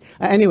celebrity.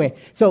 Anyway,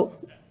 so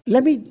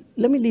let me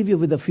leave you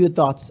with a few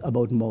thoughts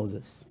about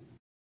Moses.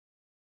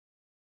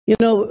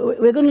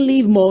 We're going to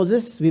leave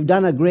Moses. We've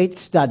done a great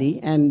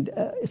study, and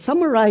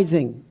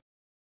summarizing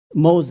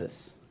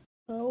Moses.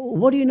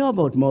 What do you know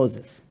about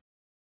Moses?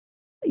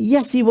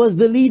 Yes, he was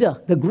the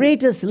leader, the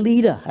greatest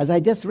leader. As I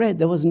just read,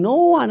 there was no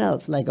one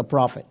else like a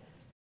prophet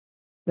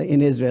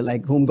in Israel,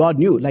 like whom God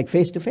knew, like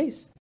face to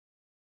face.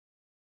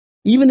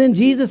 Even in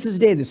Jesus'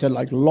 day, they said,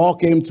 like, law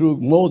came through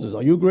Moses.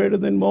 Are you greater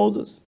than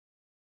Moses?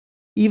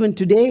 Even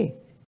today,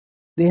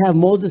 they have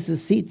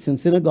Moses' seats in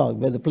synagogue,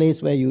 where the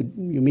place where you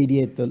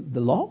mediate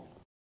the law.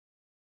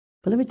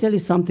 But let me tell you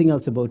something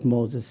else about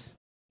Moses.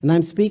 And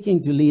I'm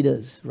speaking to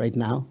leaders right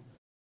now.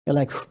 You're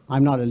like,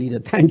 I'm not a leader.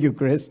 Thank you,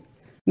 Chris.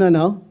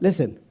 No,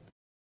 listen.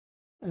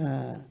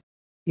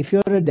 If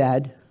you're a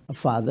dad, a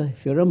father,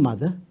 if you're a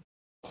mother,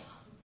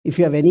 if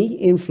you have any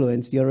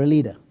influence, you're a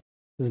leader.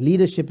 Because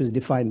leadership is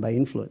defined by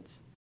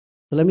influence.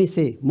 So let me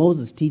say,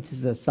 Moses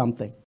teaches us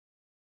something.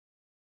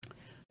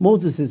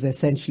 Moses is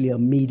essentially a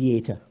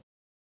mediator.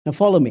 Now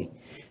follow me.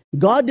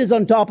 God is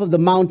on top of the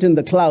mountain,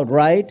 the cloud,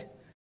 right?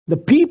 The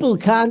people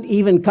can't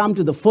even come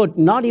to the foot,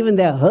 not even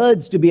their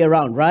herds to be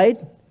around, right?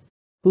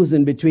 Who's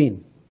in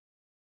between?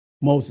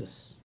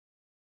 Moses.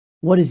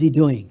 What is he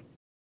doing?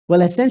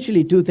 Well,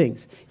 essentially two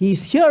things.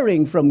 He's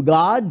hearing from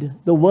God,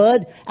 the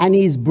word, and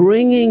he's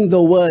bringing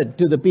the word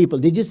to the people.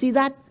 Did you see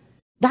that?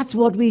 That's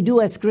what we do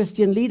as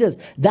Christian leaders.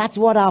 That's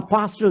what our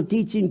pastoral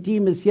teaching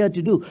team is here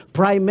to do.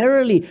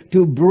 Primarily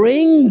to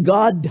bring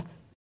God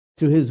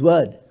through his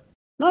word.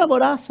 Not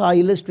about us, our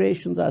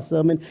illustrations, our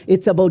sermon.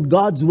 It's about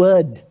God's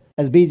word,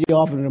 as BJ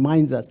often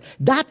reminds us.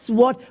 That's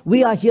what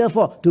we are here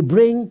for, to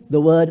bring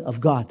the word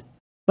of God.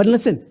 But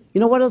listen, you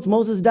know what else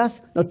Moses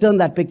does? Now turn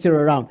that picture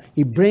around.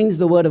 He brings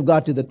the word of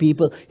God to the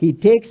people. He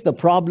takes the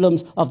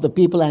problems of the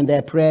people and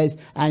their prayers,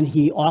 and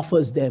he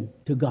offers them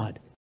to God.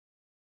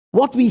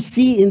 What we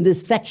see in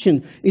this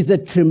section is a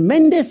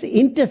tremendous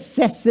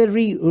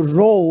intercessory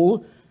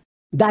role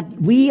that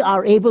we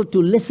are able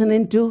to listen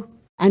into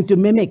and to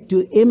mimic,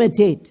 to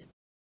imitate.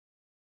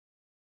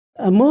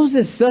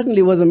 Moses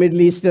certainly was a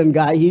Middle Eastern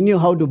guy. He knew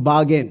how to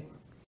bargain.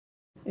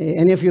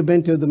 Any of you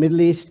been to the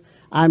Middle East?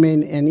 I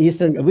mean, in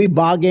Eastern, we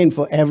bargain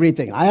for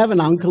everything. I have an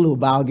uncle who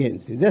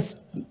bargains. It just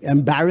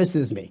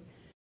embarrasses me.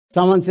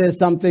 Someone says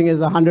something is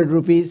 100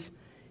 rupees.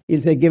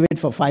 He'll say, give it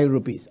for 5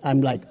 rupees.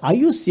 I'm like, are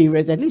you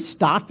serious? At least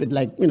start with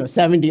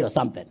 70 or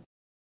something.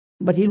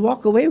 But he'll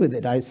walk away with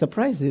it. I'm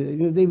surprised.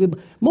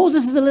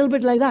 Moses is a little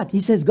bit like that.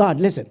 He says, God,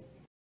 listen.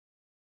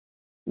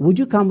 Would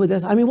you come with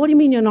us? I mean, what do you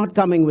mean you're not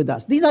coming with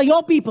us? These are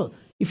your people.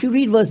 If you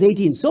read verse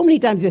 18, so many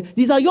times,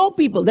 these are your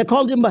people. They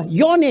called him by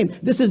your name.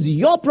 This is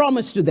your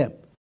promise to them.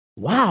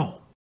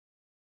 Wow.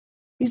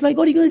 He's like,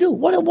 what are you going to do?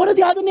 What are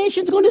the other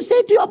nations going to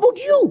say to you about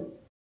you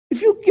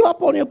if you give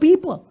up on your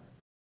people?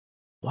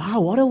 Wow,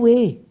 what a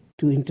way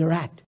to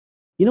interact.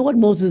 You know what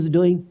Moses is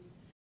doing?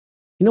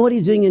 You know what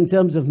he's doing in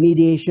terms of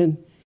mediation?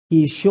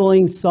 He's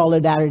showing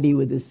solidarity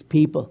with his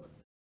people.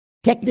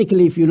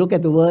 Technically, if you look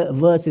at the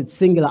verse, it's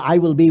singular. I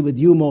will be with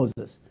you,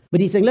 Moses.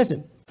 But he's saying,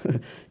 listen,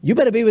 you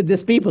better be with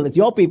this people. It's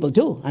your people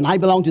too, and I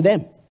belong to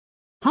them.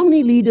 How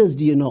many leaders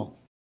do you know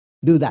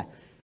do that?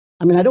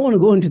 I mean, I don't want to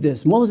go into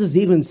this. Moses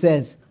even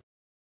says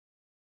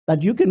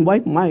that you can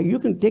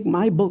take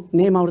my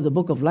name out of the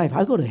book of life.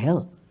 I'll go to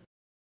hell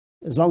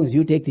as long as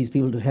you take these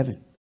people to heaven.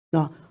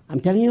 Now, I'm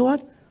telling you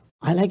what,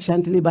 I like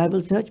Chantilly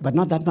Bible Church, but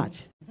not that much.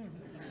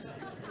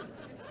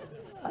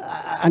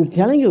 I'm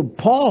telling you,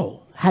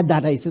 Paul had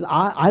that. He says,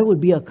 I would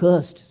be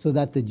accursed so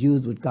that the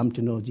Jews would come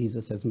to know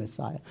Jesus as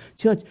Messiah.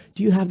 Church,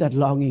 do you have that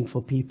longing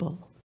for people?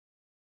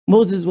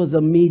 Moses was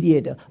a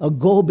mediator, a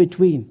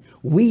go-between.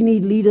 We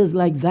need leaders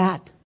like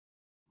that.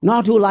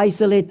 Not who'll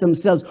isolate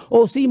themselves.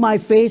 Oh, see my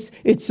face?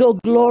 It's so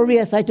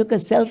glorious. I took a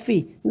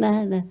selfie.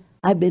 Nah,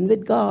 I've been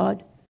with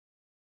God.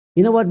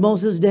 You know what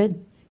Moses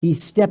did? He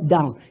stepped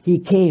down. He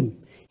came.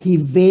 He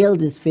veiled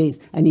his face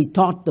and he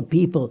taught the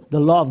people the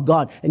law of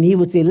God. And he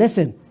would say,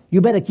 listen, you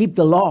better keep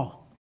the law,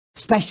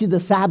 especially the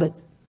Sabbath.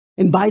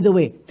 And by the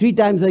way, 3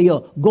 times a year,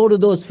 go to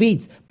those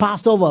feasts,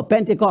 Passover,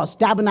 Pentecost,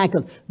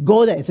 Tabernacles,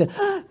 go there. He said,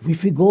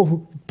 if we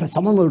go,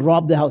 someone will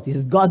rob the house. He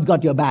says, God's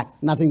got your back.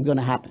 Nothing's going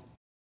to happen.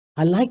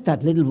 I like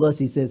that little verse.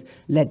 He says,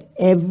 let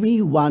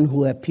everyone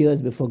who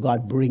appears before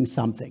God bring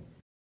something.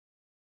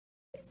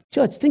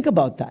 Church, think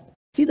about that.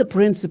 See the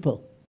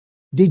principle.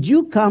 Did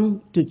you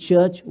come to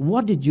church?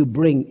 What did you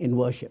bring in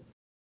worship?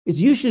 It's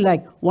usually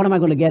like, what am I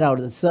going to get out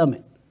of the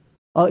sermon?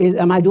 Or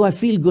do I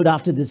feel good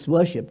after this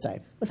worship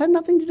time? But it had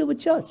nothing to do with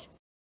church.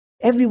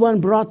 Everyone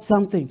brought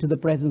something to the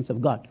presence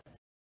of God.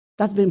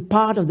 That's been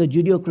part of the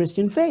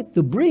Judeo-Christian faith,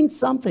 to bring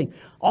something,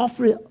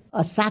 offer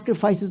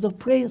sacrifices of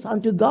praise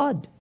unto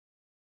God.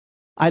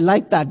 I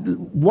like that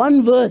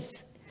one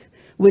verse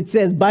which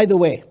says, by the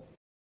way,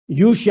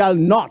 you shall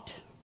not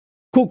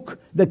cook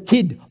the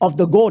kid of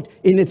the goat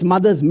in its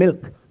mother's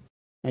milk.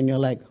 And you're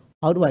like,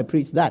 how do I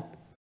preach that?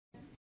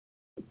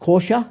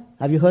 Kosher?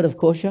 Have you heard of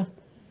kosher?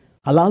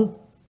 Halal?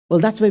 Well,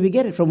 that's where we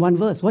get it from one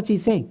verse. What's he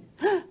saying?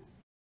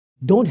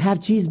 Don't have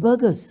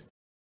cheeseburgers,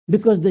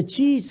 because the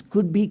cheese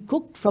could be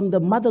cooked from the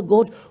mother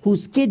goat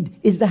whose kid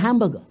is the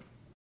hamburger.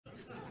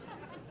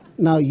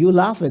 Now, you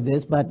laugh at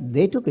this, but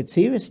they took it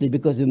seriously,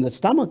 because in the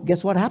stomach,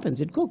 guess what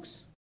happens? It cooks.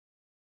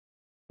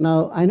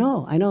 Now, I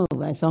know,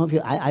 some of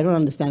you, I don't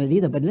understand it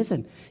either, but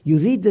listen, you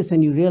read this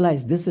and you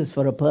realize this is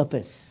for a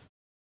purpose.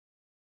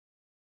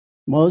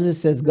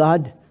 Moses says,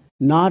 God,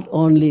 not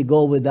only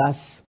go with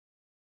us,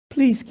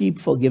 please keep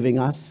forgiving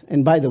us,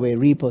 and by the way,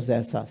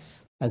 repossess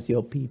us as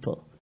your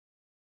people.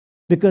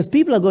 Because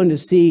people are going to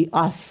see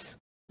us,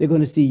 they're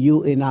going to see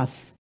you in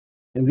us,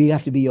 and we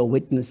have to be your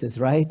witnesses,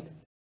 right?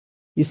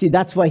 You see,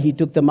 that's why he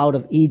took them out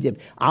of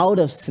Egypt, out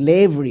of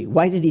slavery.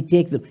 Why did he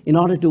take them? In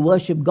order to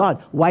worship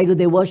God. Why do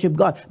they worship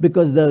God?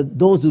 Because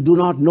those who do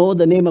not know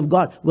the name of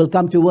God will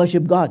come to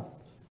worship God.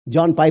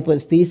 John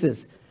Piper's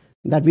thesis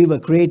that we were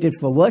created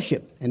for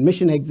worship, and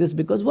mission exists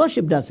because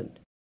worship doesn't.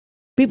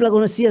 People are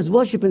going to see us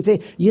worship and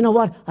say, you know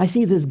what? I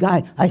see this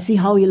guy. I see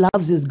how he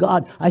loves his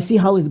God. I see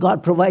how his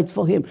God provides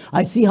for him.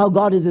 I see how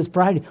God is his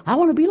priority. I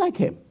want to be like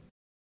him.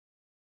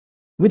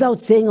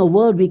 Without saying a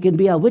word, we can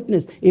be a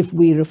witness if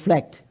we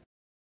reflect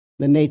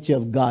the nature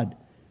of God.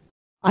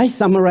 I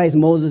summarize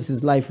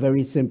Moses' life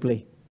very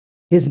simply.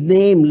 His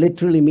name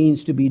literally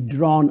means to be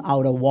drawn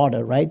out of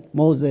water, right?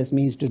 Moses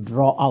means to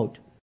draw out.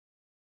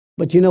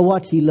 But you know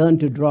what? He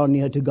learned to draw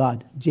near to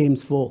God.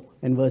 James 4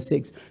 and verse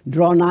 6.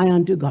 Draw nigh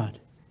unto God.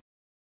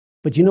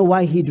 But you know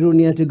why he drew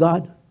near to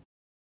God?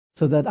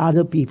 So that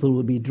other people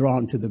will be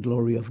drawn to the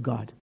glory of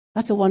God.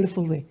 That's a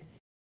wonderful way.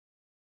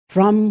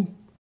 From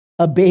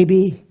a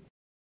baby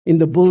in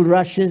the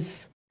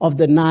bulrushes of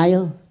the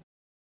Nile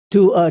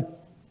to a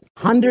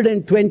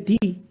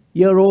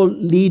 120-year-old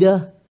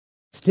leader,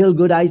 still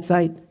good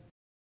eyesight,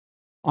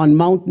 on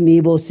Mount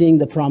Nebo seeing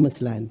the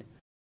promised land,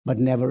 but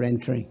never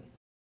entering.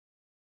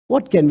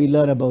 What can we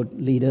learn about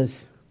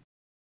leaders?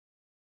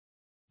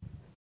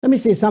 Let me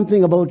say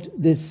something about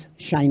this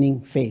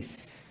shining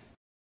face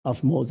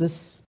of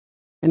Moses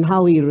and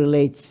how he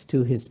relates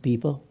to his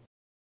people.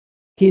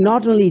 He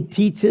not only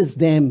teaches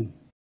them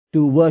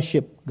to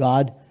worship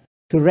God,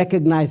 to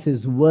recognize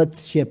his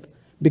worship,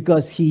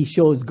 because he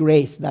shows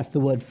grace. That's the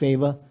word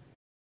favor.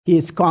 He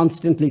is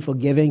constantly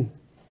forgiving.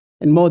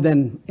 And more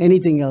than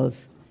anything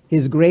else,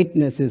 his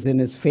greatness is in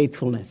his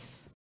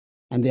faithfulness.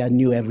 And they are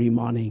new every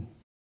morning.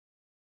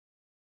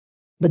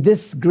 But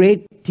this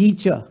great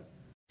teacher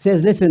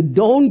says, listen,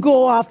 don't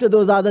go after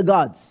those other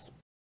gods.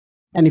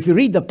 And if you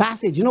read the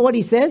passage, you know what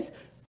he says?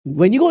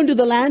 When you go into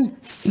the land,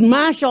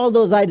 smash all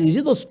those idols. You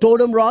see those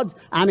totem rods?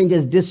 I mean,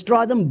 just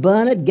destroy them,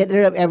 burn it, get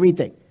rid of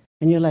everything.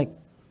 And you're like,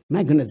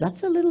 my goodness,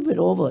 that's a little bit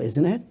over,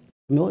 isn't it?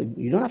 No,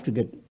 you don't have to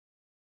get...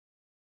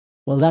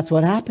 Well, that's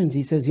what happens.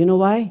 He says, you know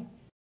why?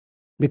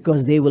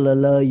 Because they will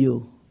allure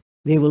you.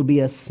 They will be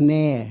a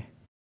snare.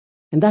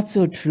 And that's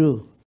so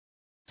true.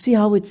 See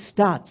how it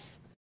starts.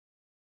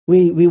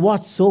 We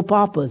watch soap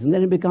operas, and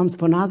then it becomes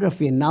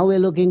pornography, and now we're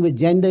looking with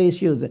gender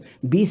issues,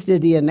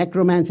 bestiality and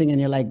necromancing, and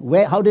you're like,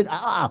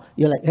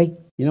 you're like, hey,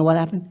 you know what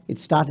happened?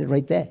 It started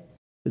right there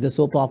with the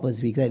soap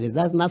operas we said.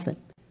 That's nothing.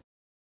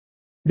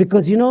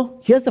 Because,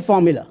 here's the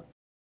formula.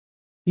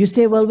 You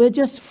say, well, we're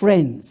just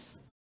friends.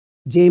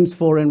 James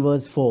 4 and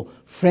verse 4.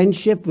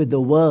 Friendship with the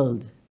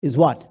world is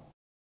what?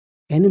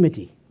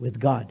 Enmity with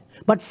God.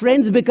 But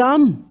friends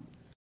become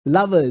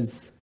lovers,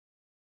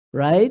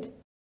 right?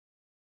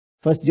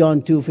 1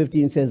 John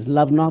 2:15 says,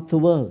 love not the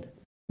world,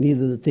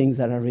 neither the things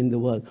that are in the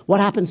world. What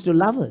happens to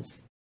lovers?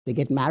 They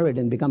get married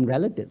and become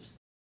relatives.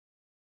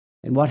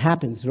 And what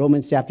happens?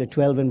 Romans chapter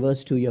 12 and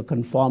verse 2, you're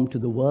conformed to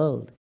the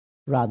world,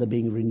 rather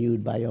being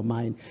renewed by your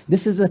mind.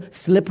 This is a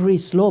slippery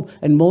slope.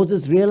 And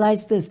Moses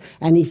realized this.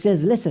 And he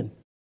says, listen,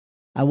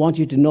 I want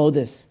you to know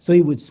this. So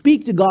he would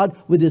speak to God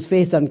with his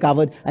face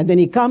uncovered. And then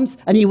he comes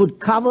and he would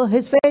cover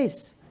his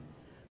face.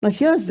 Now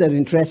here's the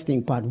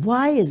interesting part.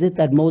 Why is it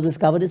that Moses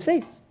covered his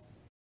face?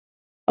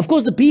 Of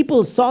course, the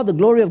people saw the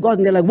glory of God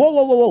and they're like, whoa,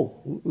 whoa, whoa,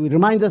 whoa. It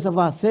reminds us of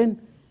our sin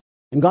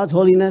and God's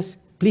holiness.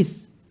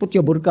 Please put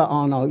your burqa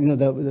on,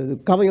 or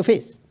cover your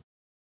face.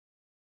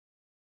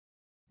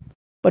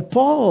 But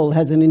Paul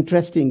has an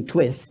interesting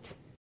twist.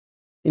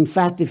 In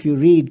fact, if you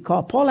read,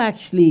 Paul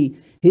actually,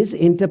 his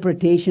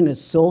interpretation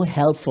is so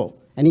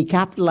helpful, and he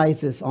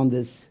capitalizes on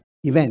this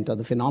event or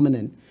the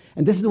phenomenon.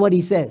 And this is what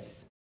he says.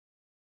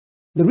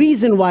 The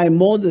reason why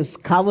Moses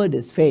covered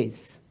his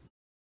face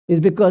is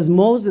because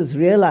Moses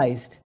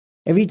realized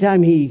every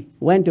time he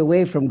went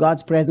away from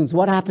God's presence,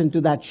 what happened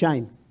to that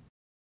shine?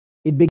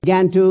 It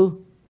began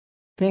to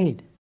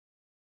fade.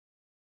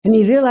 And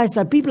he realized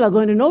that people are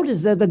going to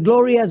notice that the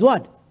glory has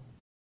what?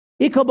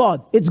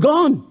 Ichabod. It's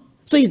gone.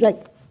 So he's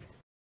like,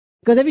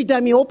 because every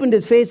time he opened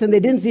his face and they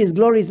didn't see his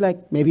glory, he's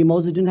like, maybe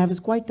Moses didn't have his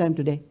quiet time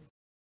today.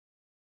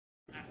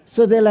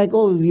 So they're like,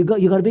 oh, you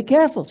got to be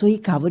careful. So he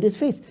covered his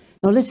face.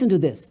 Now listen to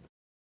this.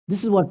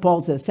 This is what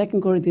Paul says,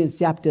 2 Corinthians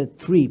chapter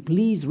 3.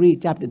 Please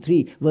read chapter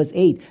 3, verse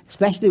 8,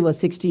 especially verse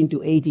 16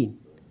 to 18.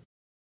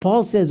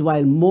 Paul says,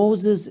 while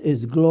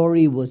Moses'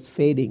 glory was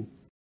fading,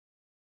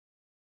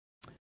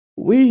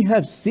 we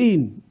have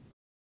seen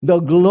the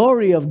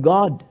glory of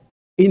God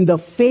in the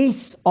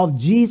face of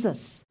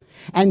Jesus.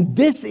 And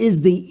this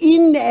is the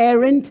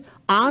inerrant,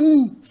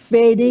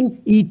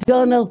 unfading,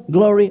 eternal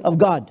glory of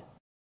God.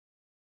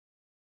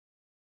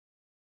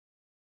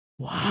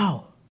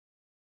 Wow.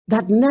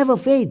 That never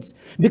fades.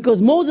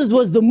 Because Moses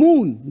was the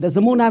moon. Does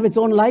the moon have its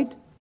own light?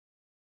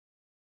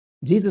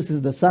 Jesus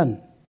is the sun.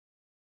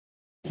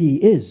 He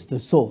is the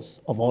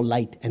source of all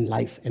light and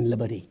life and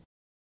liberty.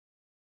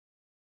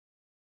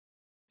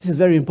 This is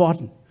very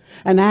important.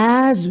 And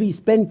as we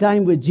spend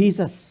time with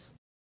Jesus,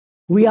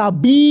 we are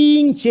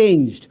being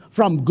changed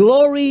from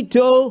glory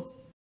to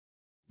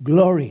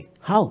glory.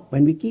 How?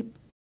 When we keep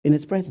in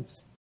His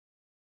presence.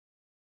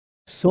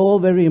 So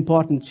very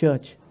important,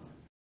 church,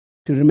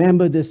 to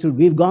remember this.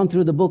 We've gone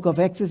through the book of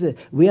Exodus.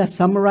 We are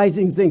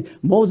summarizing things.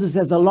 Moses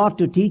has a lot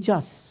to teach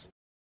us.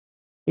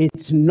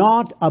 It's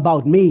not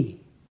about me.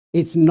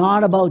 It's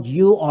not about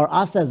you or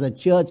us as a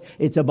church.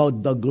 It's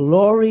about the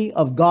glory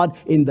of God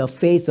in the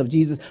face of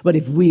Jesus. But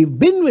if we've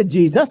been with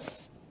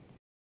Jesus,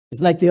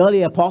 it's like the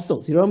early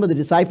apostles. You remember the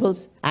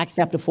disciples? Acts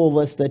chapter 4,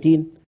 verse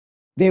 13.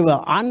 They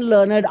were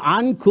unlearned,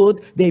 uncouth.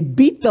 They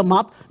beat them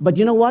up. But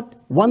you know what?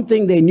 One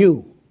thing they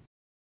knew,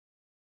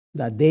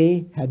 that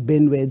they had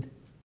been with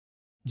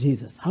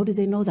Jesus. How did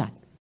they know that?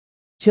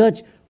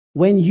 Church,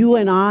 when you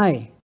and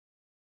I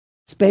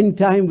spend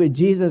time with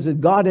Jesus,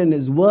 with God and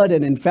His Word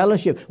and in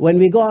fellowship, when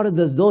we go out of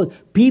those doors,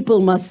 people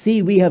must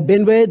see we have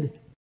been with,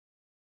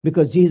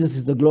 because Jesus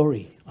is the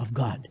glory of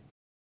God.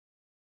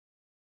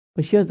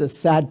 But here's the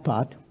sad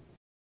part,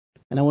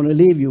 and I want to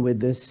leave you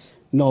with this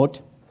note.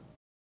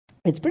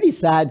 It's pretty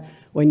sad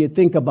when you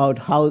think about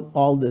how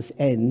all this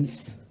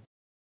ends.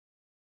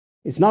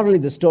 It's not only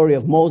the story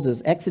of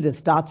Moses. Exodus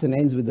starts and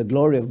ends with the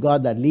glory of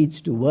God that leads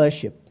to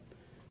worship.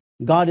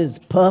 God is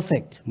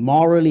perfect,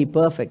 morally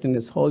perfect in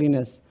His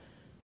holiness.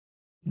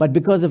 But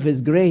because of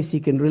His grace, He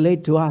can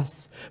relate to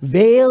us.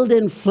 Veiled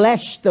in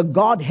flesh, the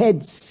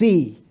Godhead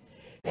see.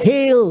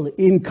 Hail,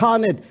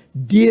 incarnate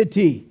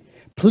deity.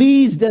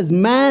 Pleased as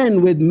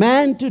man with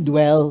man to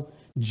dwell.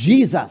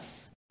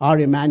 Jesus, our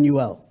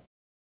Emmanuel.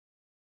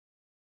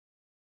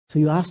 So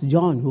you ask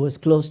John, who was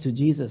close to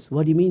Jesus,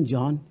 what do you mean,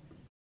 John?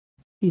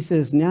 He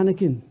says,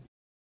 Nyanakin,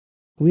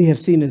 we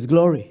have seen His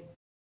glory.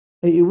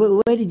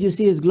 Where did you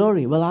see His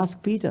glory? Well, ask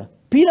Peter.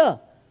 Peter,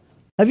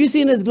 have you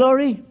seen His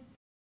glory?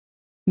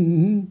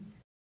 2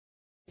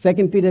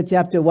 Peter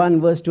chapter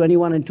 1, verse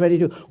 21 and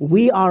 22.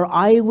 We are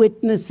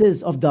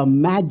eyewitnesses of the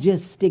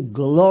majestic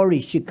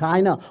glory,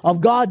 Shekinah,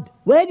 of God.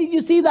 Where did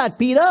you see that,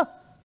 Peter?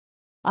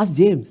 Ask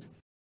James.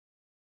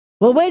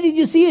 Well, where did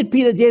you see it,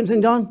 Peter, James,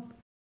 and John?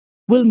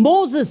 Will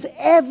Moses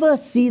ever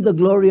see the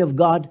glory of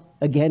God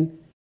again?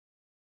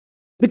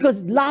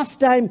 Because last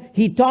time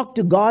he talked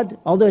to God,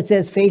 although it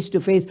says face to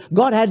face,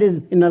 God had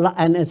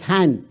his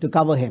hand to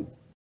cover him.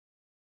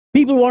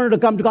 People wanted to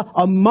come to God.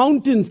 A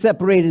mountain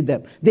separated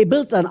them. They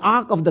built an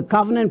ark of the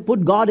covenant,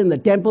 put God in the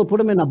temple,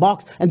 put Him in a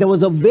box, and there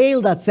was a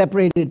veil that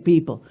separated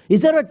people.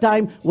 Is there a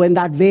time when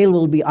that veil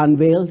will be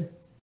unveiled?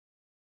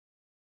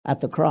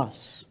 At the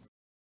cross.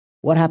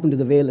 What happened to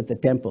the veil at the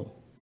temple?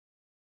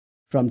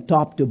 From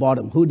top to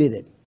bottom. Who did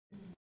it?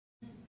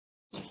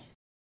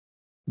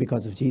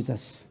 Because of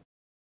Jesus.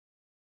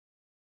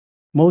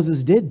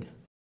 Moses did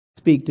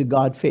speak to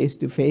God face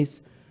to face.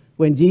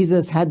 When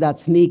Jesus had that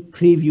sneak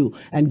preview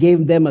and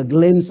gave them a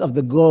glimpse of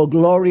the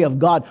glory of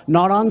God,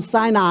 not on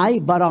Sinai,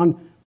 but on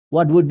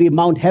what would be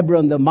Mount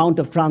Hebron, the Mount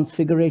of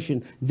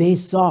Transfiguration. They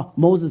saw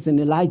Moses and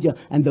Elijah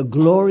and the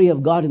glory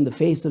of God in the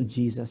face of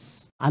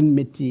Jesus.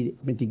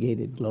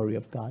 Unmitigated glory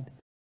of God.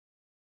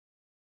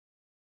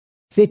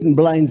 Satan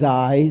blinds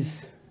our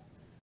eyes.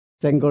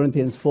 2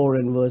 Corinthians 4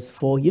 and verse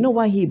 4. You know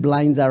why he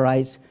blinds our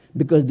eyes?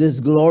 Because this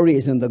glory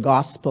is in the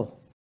gospel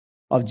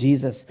of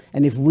Jesus.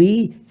 And if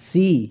we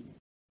see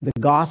the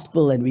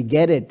gospel and we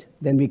get it,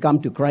 then we come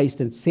to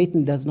Christ. And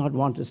Satan does not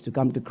want us to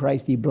come to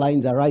Christ. He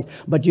blinds our eyes.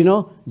 But you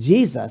know,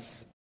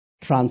 Jesus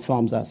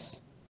transforms us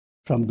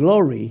from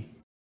glory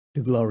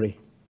to glory.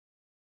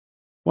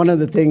 One of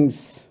the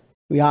things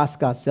we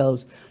ask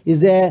ourselves, is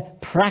there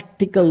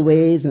practical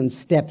ways and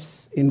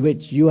steps in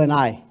which you and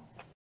I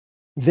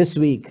this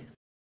week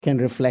can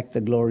reflect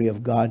the glory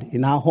of God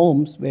in our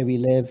homes where we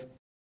live,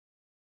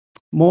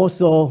 more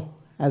so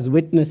as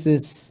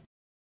witnesses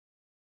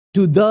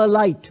to the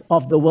light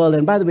of the world?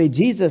 And by the way,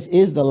 Jesus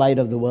is the light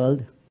of the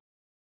world.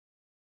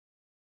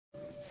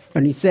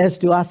 And He says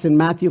to us in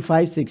Matthew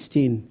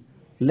 5:16,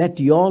 let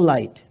your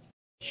light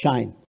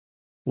shine.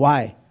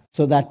 Why?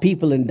 So that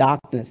people in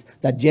darkness,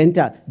 that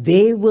Gentile,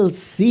 they will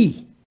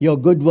see your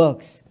good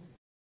works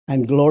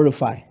and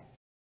glorify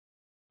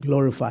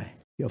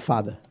your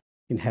Father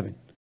in heaven.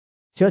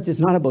 Church, it's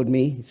not about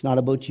me. It's not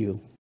about you.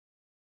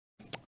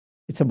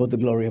 It's about the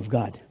glory of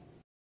God.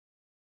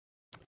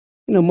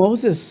 You know,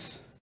 Moses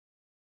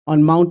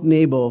on Mount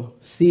Nebo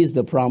sees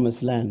the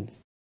promised land.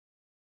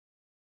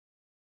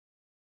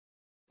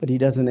 but he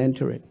doesn't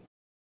enter it.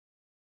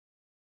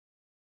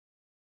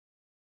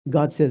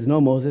 God says, no,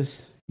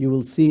 Moses, you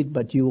will see it,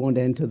 but you won't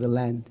enter the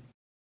land.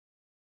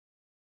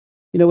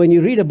 You know, when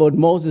you read about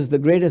Moses, the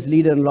greatest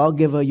leader and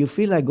lawgiver, you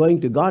feel like going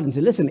to God and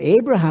say, listen,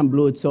 Abraham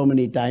blew it so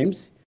many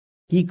times.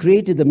 He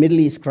created the Middle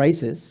East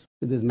crisis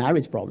with his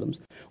marriage problems.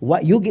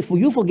 Why, you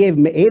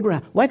forgave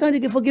Abraham. Why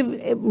can't you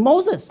forgive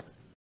Moses?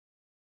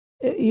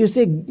 You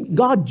say,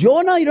 God,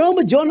 Jonah, you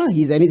remember Jonah?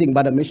 He's anything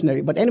but a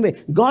missionary. But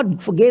anyway,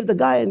 God forgave the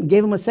guy and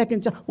gave him a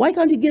second chance. Why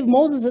can't he give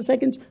Moses a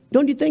second chance?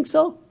 Don't you think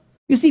so?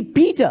 You see,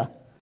 Peter,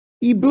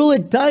 he blew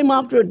it time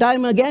after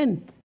time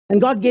again. And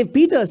God gave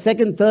Peter a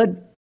second,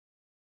 third.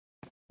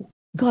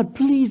 God,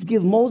 please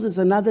give Moses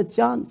another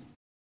chance.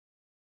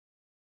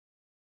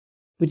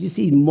 But you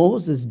see,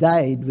 Moses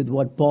died with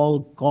what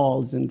Paul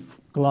calls in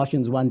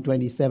Colossians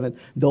 1:27,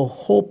 the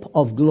hope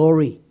of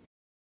glory,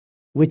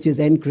 which is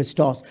en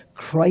Christos.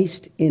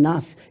 Christ in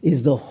us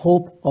is the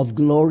hope of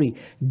glory.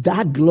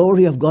 That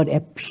glory of God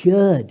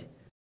appeared,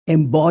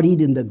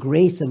 embodied in the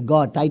grace of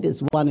God.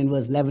 Titus 1 in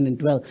verse 11 and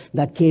 12,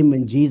 that came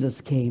when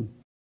Jesus came.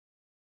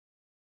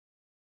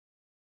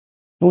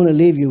 I want to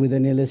leave you with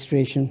an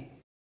illustration.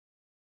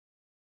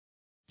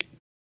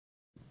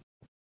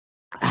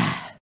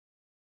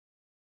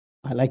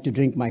 I like to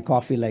drink my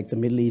coffee like the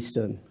Middle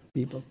Eastern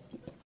people.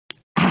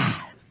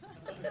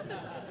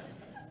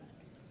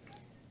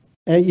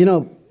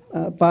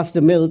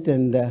 Pastor Milt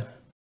and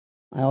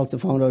I also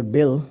found out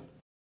Bill,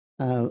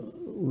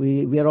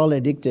 we are all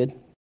addicted.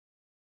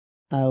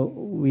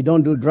 We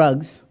don't do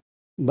drugs,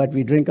 but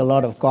we drink a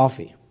lot of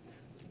coffee.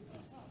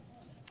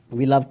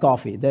 We love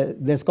coffee.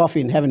 There's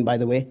coffee in heaven, by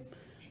the way.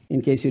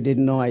 In case you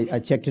didn't know, I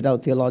checked it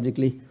out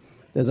theologically.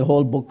 There's a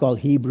whole book called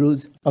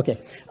Hebrews.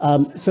 Okay,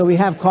 so we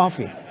have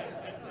coffee.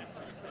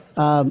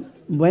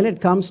 When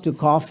it comes to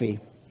coffee,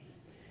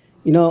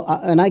 you know,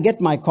 and I get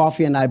my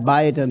coffee and I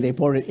buy it and they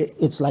pour it,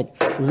 it's like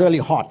really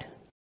hot.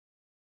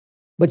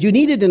 But you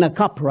need it in a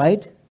cup,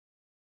 right?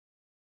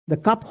 The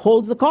cup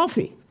holds the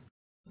coffee.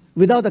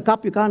 Without the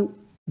cup, you can't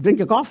drink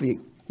your coffee.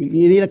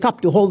 You need a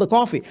cup to hold the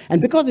coffee.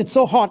 And because it's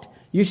so hot,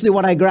 usually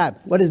what I grab,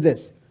 what is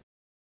this?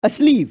 A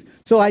sleeve.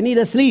 So I need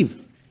a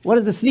sleeve. What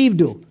does the sleeve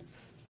do?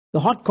 The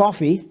hot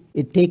coffee,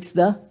 it takes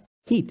the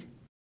heat.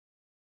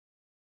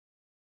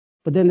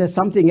 But then there's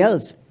something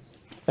else.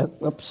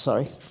 Oops,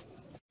 sorry.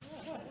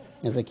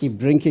 As I keep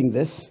drinking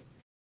this,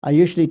 I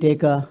usually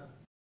take a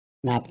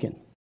napkin.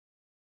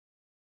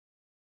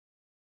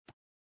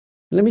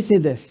 Let me say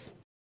this.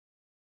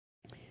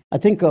 I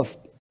think of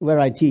where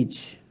I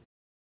teach.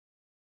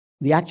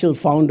 The actual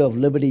founder of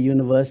Liberty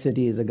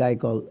University is a guy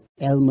called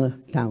Elmer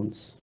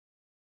Towns.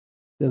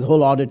 There's a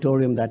whole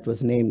auditorium that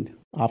was named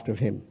after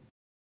him.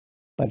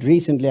 But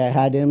recently I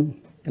had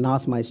him and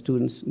asked my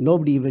students,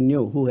 nobody even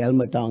knew who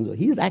Elmer Towns was.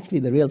 He's actually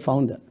the real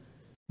founder.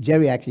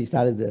 Jerry actually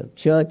started the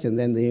church and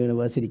then the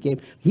university came.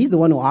 He's the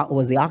one who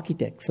was the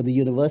architect for the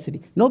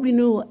university. Nobody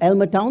knew who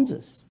Elmer Towns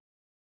is.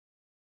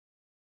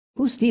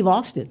 Who's Steve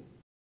Austin?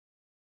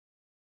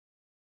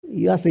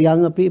 You ask the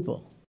younger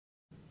people.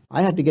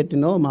 I had to get to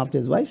know him after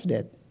his wife's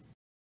death.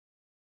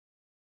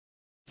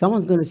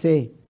 Someone's going to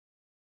say,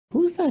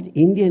 who's that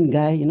Indian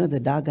guy? You know, the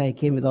dark guy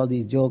came with all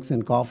these jokes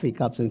and coffee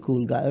cups and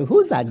cool guy.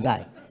 Who's that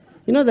guy?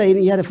 You know,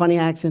 he had a funny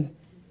accent.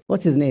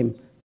 What's his name?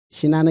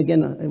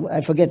 Shenanigan?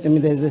 I forget. I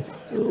mean,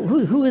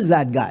 who is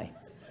that guy?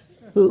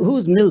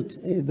 Who's Milt?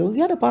 We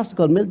had a pastor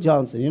called Milt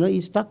Johnson. You know,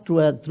 he stuck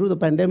through the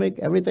pandemic,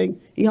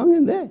 everything. He hung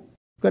in there.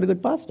 Got a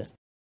good pastor.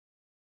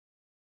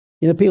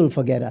 You know, people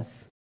forget us.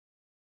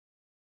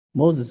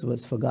 Moses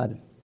was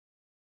forgotten.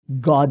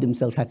 God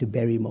himself had to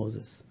bury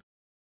Moses.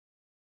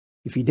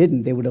 If he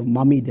didn't, they would have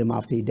mummied him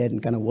after he died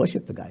and kind of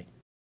worshipped the guy.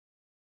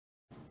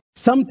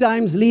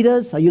 Sometimes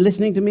leaders, are you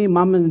listening to me,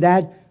 mom and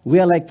dad? We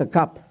are like the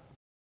cup.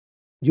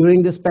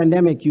 During this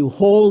pandemic, you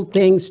hold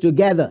things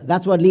together.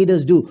 That's what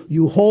leaders do.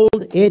 You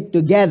hold it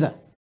together.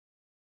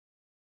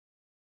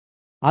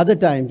 Other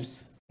times,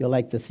 you're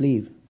like the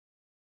sleeve.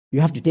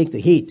 You have to take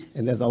the heat.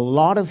 And there's a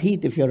lot of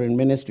heat if you're in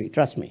ministry,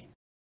 trust me.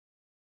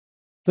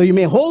 So you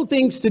may hold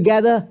things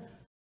together.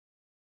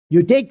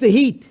 You take the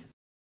heat.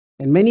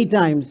 And many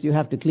times, you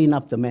have to clean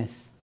up the mess.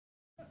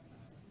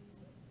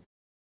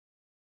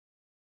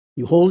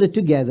 You hold it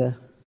together.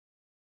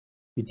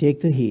 You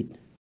take the heat.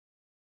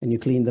 And you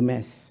clean the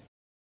mess.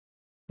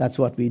 That's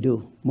what we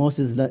do.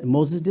 Moses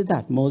did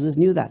that. Moses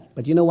knew that.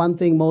 But you know one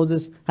thing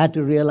Moses had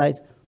to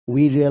realize,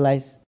 we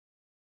realize,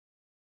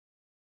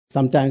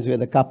 sometimes we're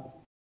the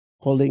cup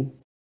holding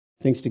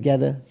things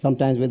together.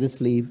 Sometimes we're the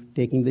sleeve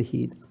taking the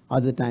heat.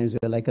 Other times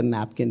we're like a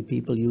napkin.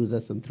 People use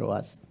us and throw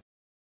us.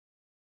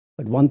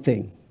 But one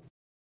thing,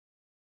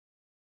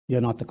 you're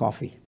not the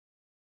coffee.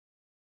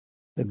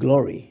 The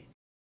glory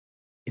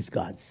is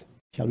God's.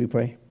 Shall we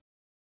pray?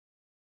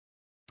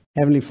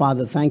 Heavenly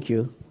Father, thank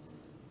you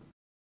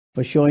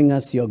for showing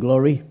us your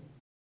glory.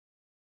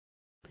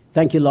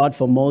 Thank you, Lord,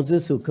 for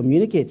Moses who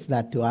communicates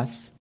that to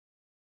us.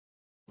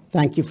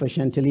 Thank you for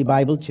Chantilly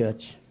Bible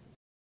Church.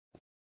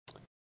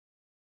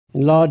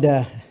 And Lord,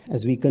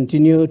 as we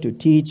continue to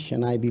teach,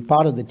 and I be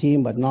part of the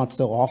team, but not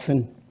so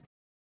often,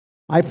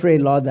 I pray,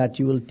 Lord, that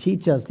you will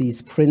teach us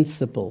these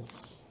principles,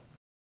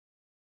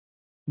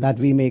 that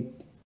we may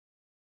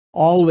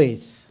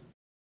always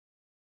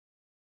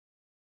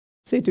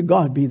say, to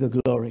God be the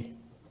glory.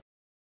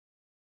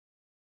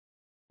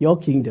 Your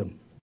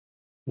kingdom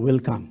will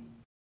come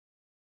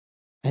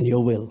and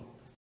your will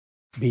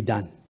be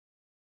done.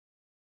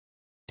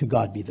 To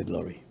God be the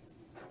glory.